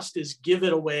the past is give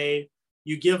it away.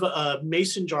 You give a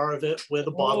mason jar of it with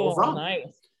a bottle of rum.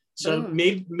 Nice. So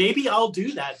maybe I'll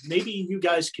do that. Maybe you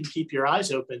guys can keep your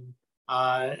eyes open,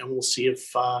 and we'll see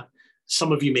if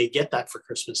some of you may get that for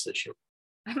Christmas this year.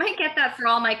 I might get that for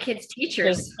all my kids'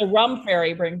 teachers. The rum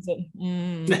fairy brings it.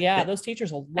 Yeah, those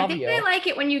teachers will love you. I think they like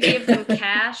it when you give them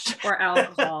cash or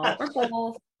alcohol or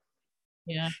both.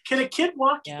 Yeah. Can a kid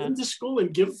walk into school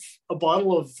and give a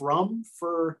bottle of rum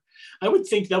for? I would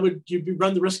think that you'd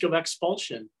run the risk of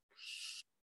expulsion.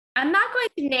 I'm not going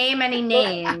to name any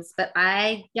names, but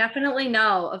I definitely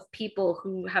know of people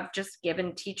who have just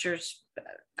given teachers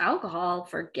alcohol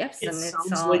for gifts, and it's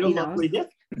all, like a lovely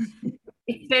gift.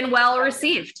 It's been well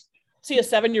received. See a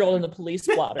 7-year-old in the police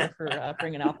blotter for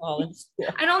bringing alcohol in school.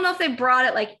 I don't know if they brought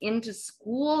it like into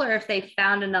school or if they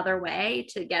found another way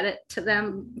to get it to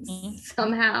them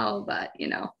somehow, but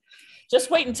just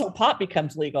wait until pot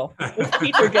becomes legal. Those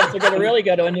teacher gifts are going to really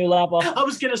go to a new level. I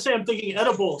was going to say, I'm thinking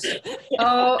edibles.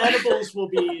 Edibles will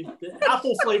be the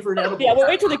apple flavored edibles. Yeah, we'll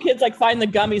wait till the kids find the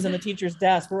gummies in the teacher's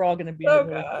desk. We're all going to be.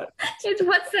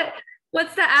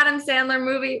 What's the Adam Sandler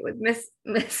movie with Miss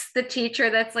the teacher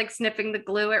that's sniffing the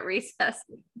glue at recess?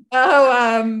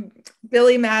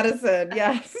 Billy Madison.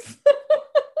 Yes.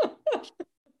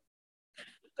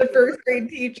 The first grade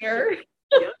teacher.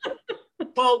 Yeah.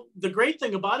 Well, the great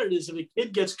thing about it is if a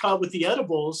kid gets caught with the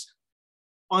edibles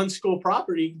on school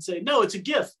property, you can say, no, it's a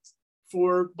gift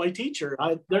for my teacher.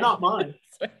 They're not mine.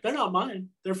 They're not mine.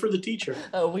 They're for the teacher.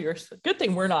 Oh, good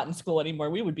thing we're not in school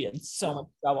anymore. We would be in so much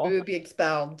trouble. We would be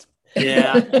expelled.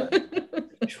 Yeah.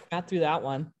 Got through that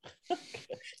one.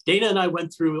 Dana and I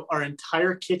went through our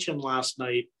entire kitchen last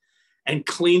night and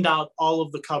cleaned out all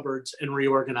of the cupboards and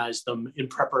reorganized them in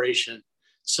preparation.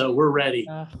 So we're ready.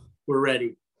 We're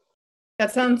ready.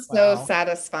 That sounds so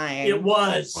satisfying. It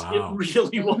was. Wow. It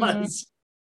really was.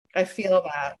 I feel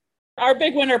that. Our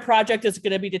big winter project is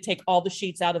going to be to take all the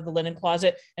sheets out of the linen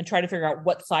closet and try to figure out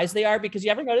what size they are, because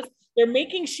you ever notice they're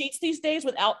making sheets these days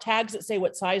without tags that say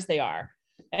what size they are.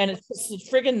 And it's just a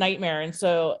friggin' nightmare. And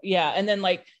so, yeah. And then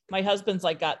my husband's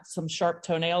got some sharp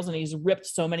toenails and he's ripped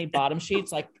so many bottom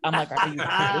sheets. I'm like, are you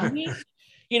kidding me?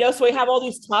 So we have all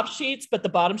these top sheets, but the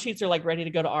bottom sheets are ready to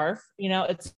go to ARF.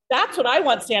 That's what I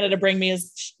want Santa to bring me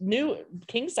is new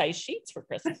king size sheets for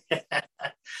Christmas.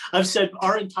 I've said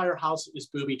our entire house is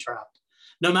booby trapped.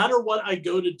 No matter what I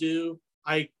go to do,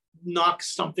 I knock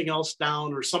something else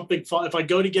down or something. If I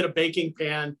go to get a baking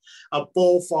pan, a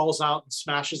bowl falls out and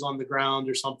smashes on the ground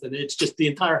or something. It's just the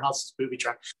entire house is booby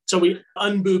trapped. So we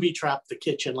unbooby trapped the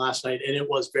kitchen last night and it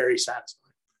was very satisfying.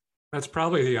 That's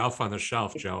probably the elf on the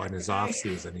shelf, Joe, in his off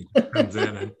season. He comes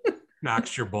in and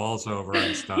knocks your balls over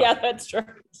and stuff. Yeah, that's true.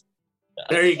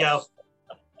 There you go.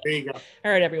 There you go.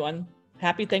 All right, everyone.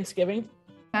 Happy Thanksgiving.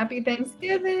 Happy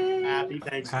Thanksgiving. Happy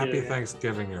Thanksgiving. Happy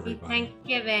Thanksgiving, everybody. Happy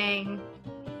Thanksgiving.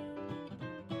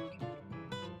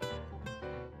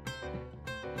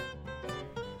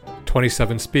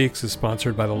 27 Speaks is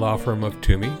sponsored by the law firm of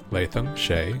Toomey, Latham,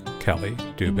 Shea, Kelly,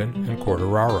 Dubin, and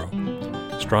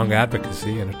Quartararo. Strong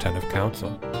advocacy and attentive counsel.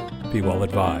 Be well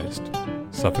advised.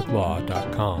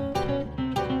 SuffolkLaw.com.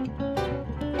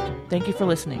 Thank you for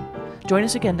listening. Join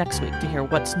us again next week to hear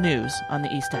what's news on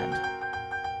the East End.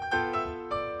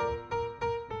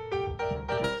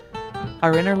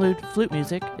 Our interlude flute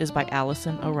music is by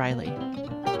Allison O'Reilly.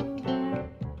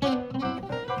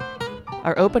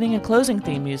 Our opening and closing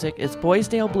theme music is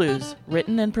Boysdale Blues,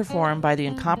 written and performed by the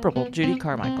incomparable Judy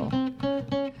Carmichael.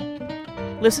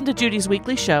 Listen to Judy's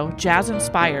weekly show, Jazz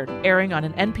Inspired, airing on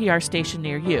an NPR station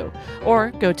near you, or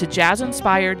go to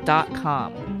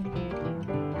jazzinspired.com.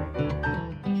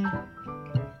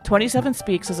 27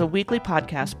 Speaks is a weekly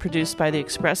podcast produced by the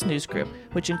Express News Group,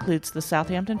 which includes the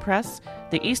Southampton Press,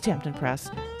 the East Hampton Press,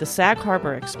 the Sag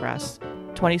Harbor Express,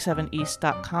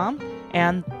 27east.com,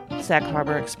 and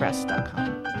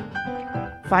sagharborexpress.com.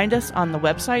 Find us on the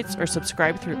websites or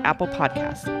subscribe through Apple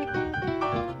Podcasts.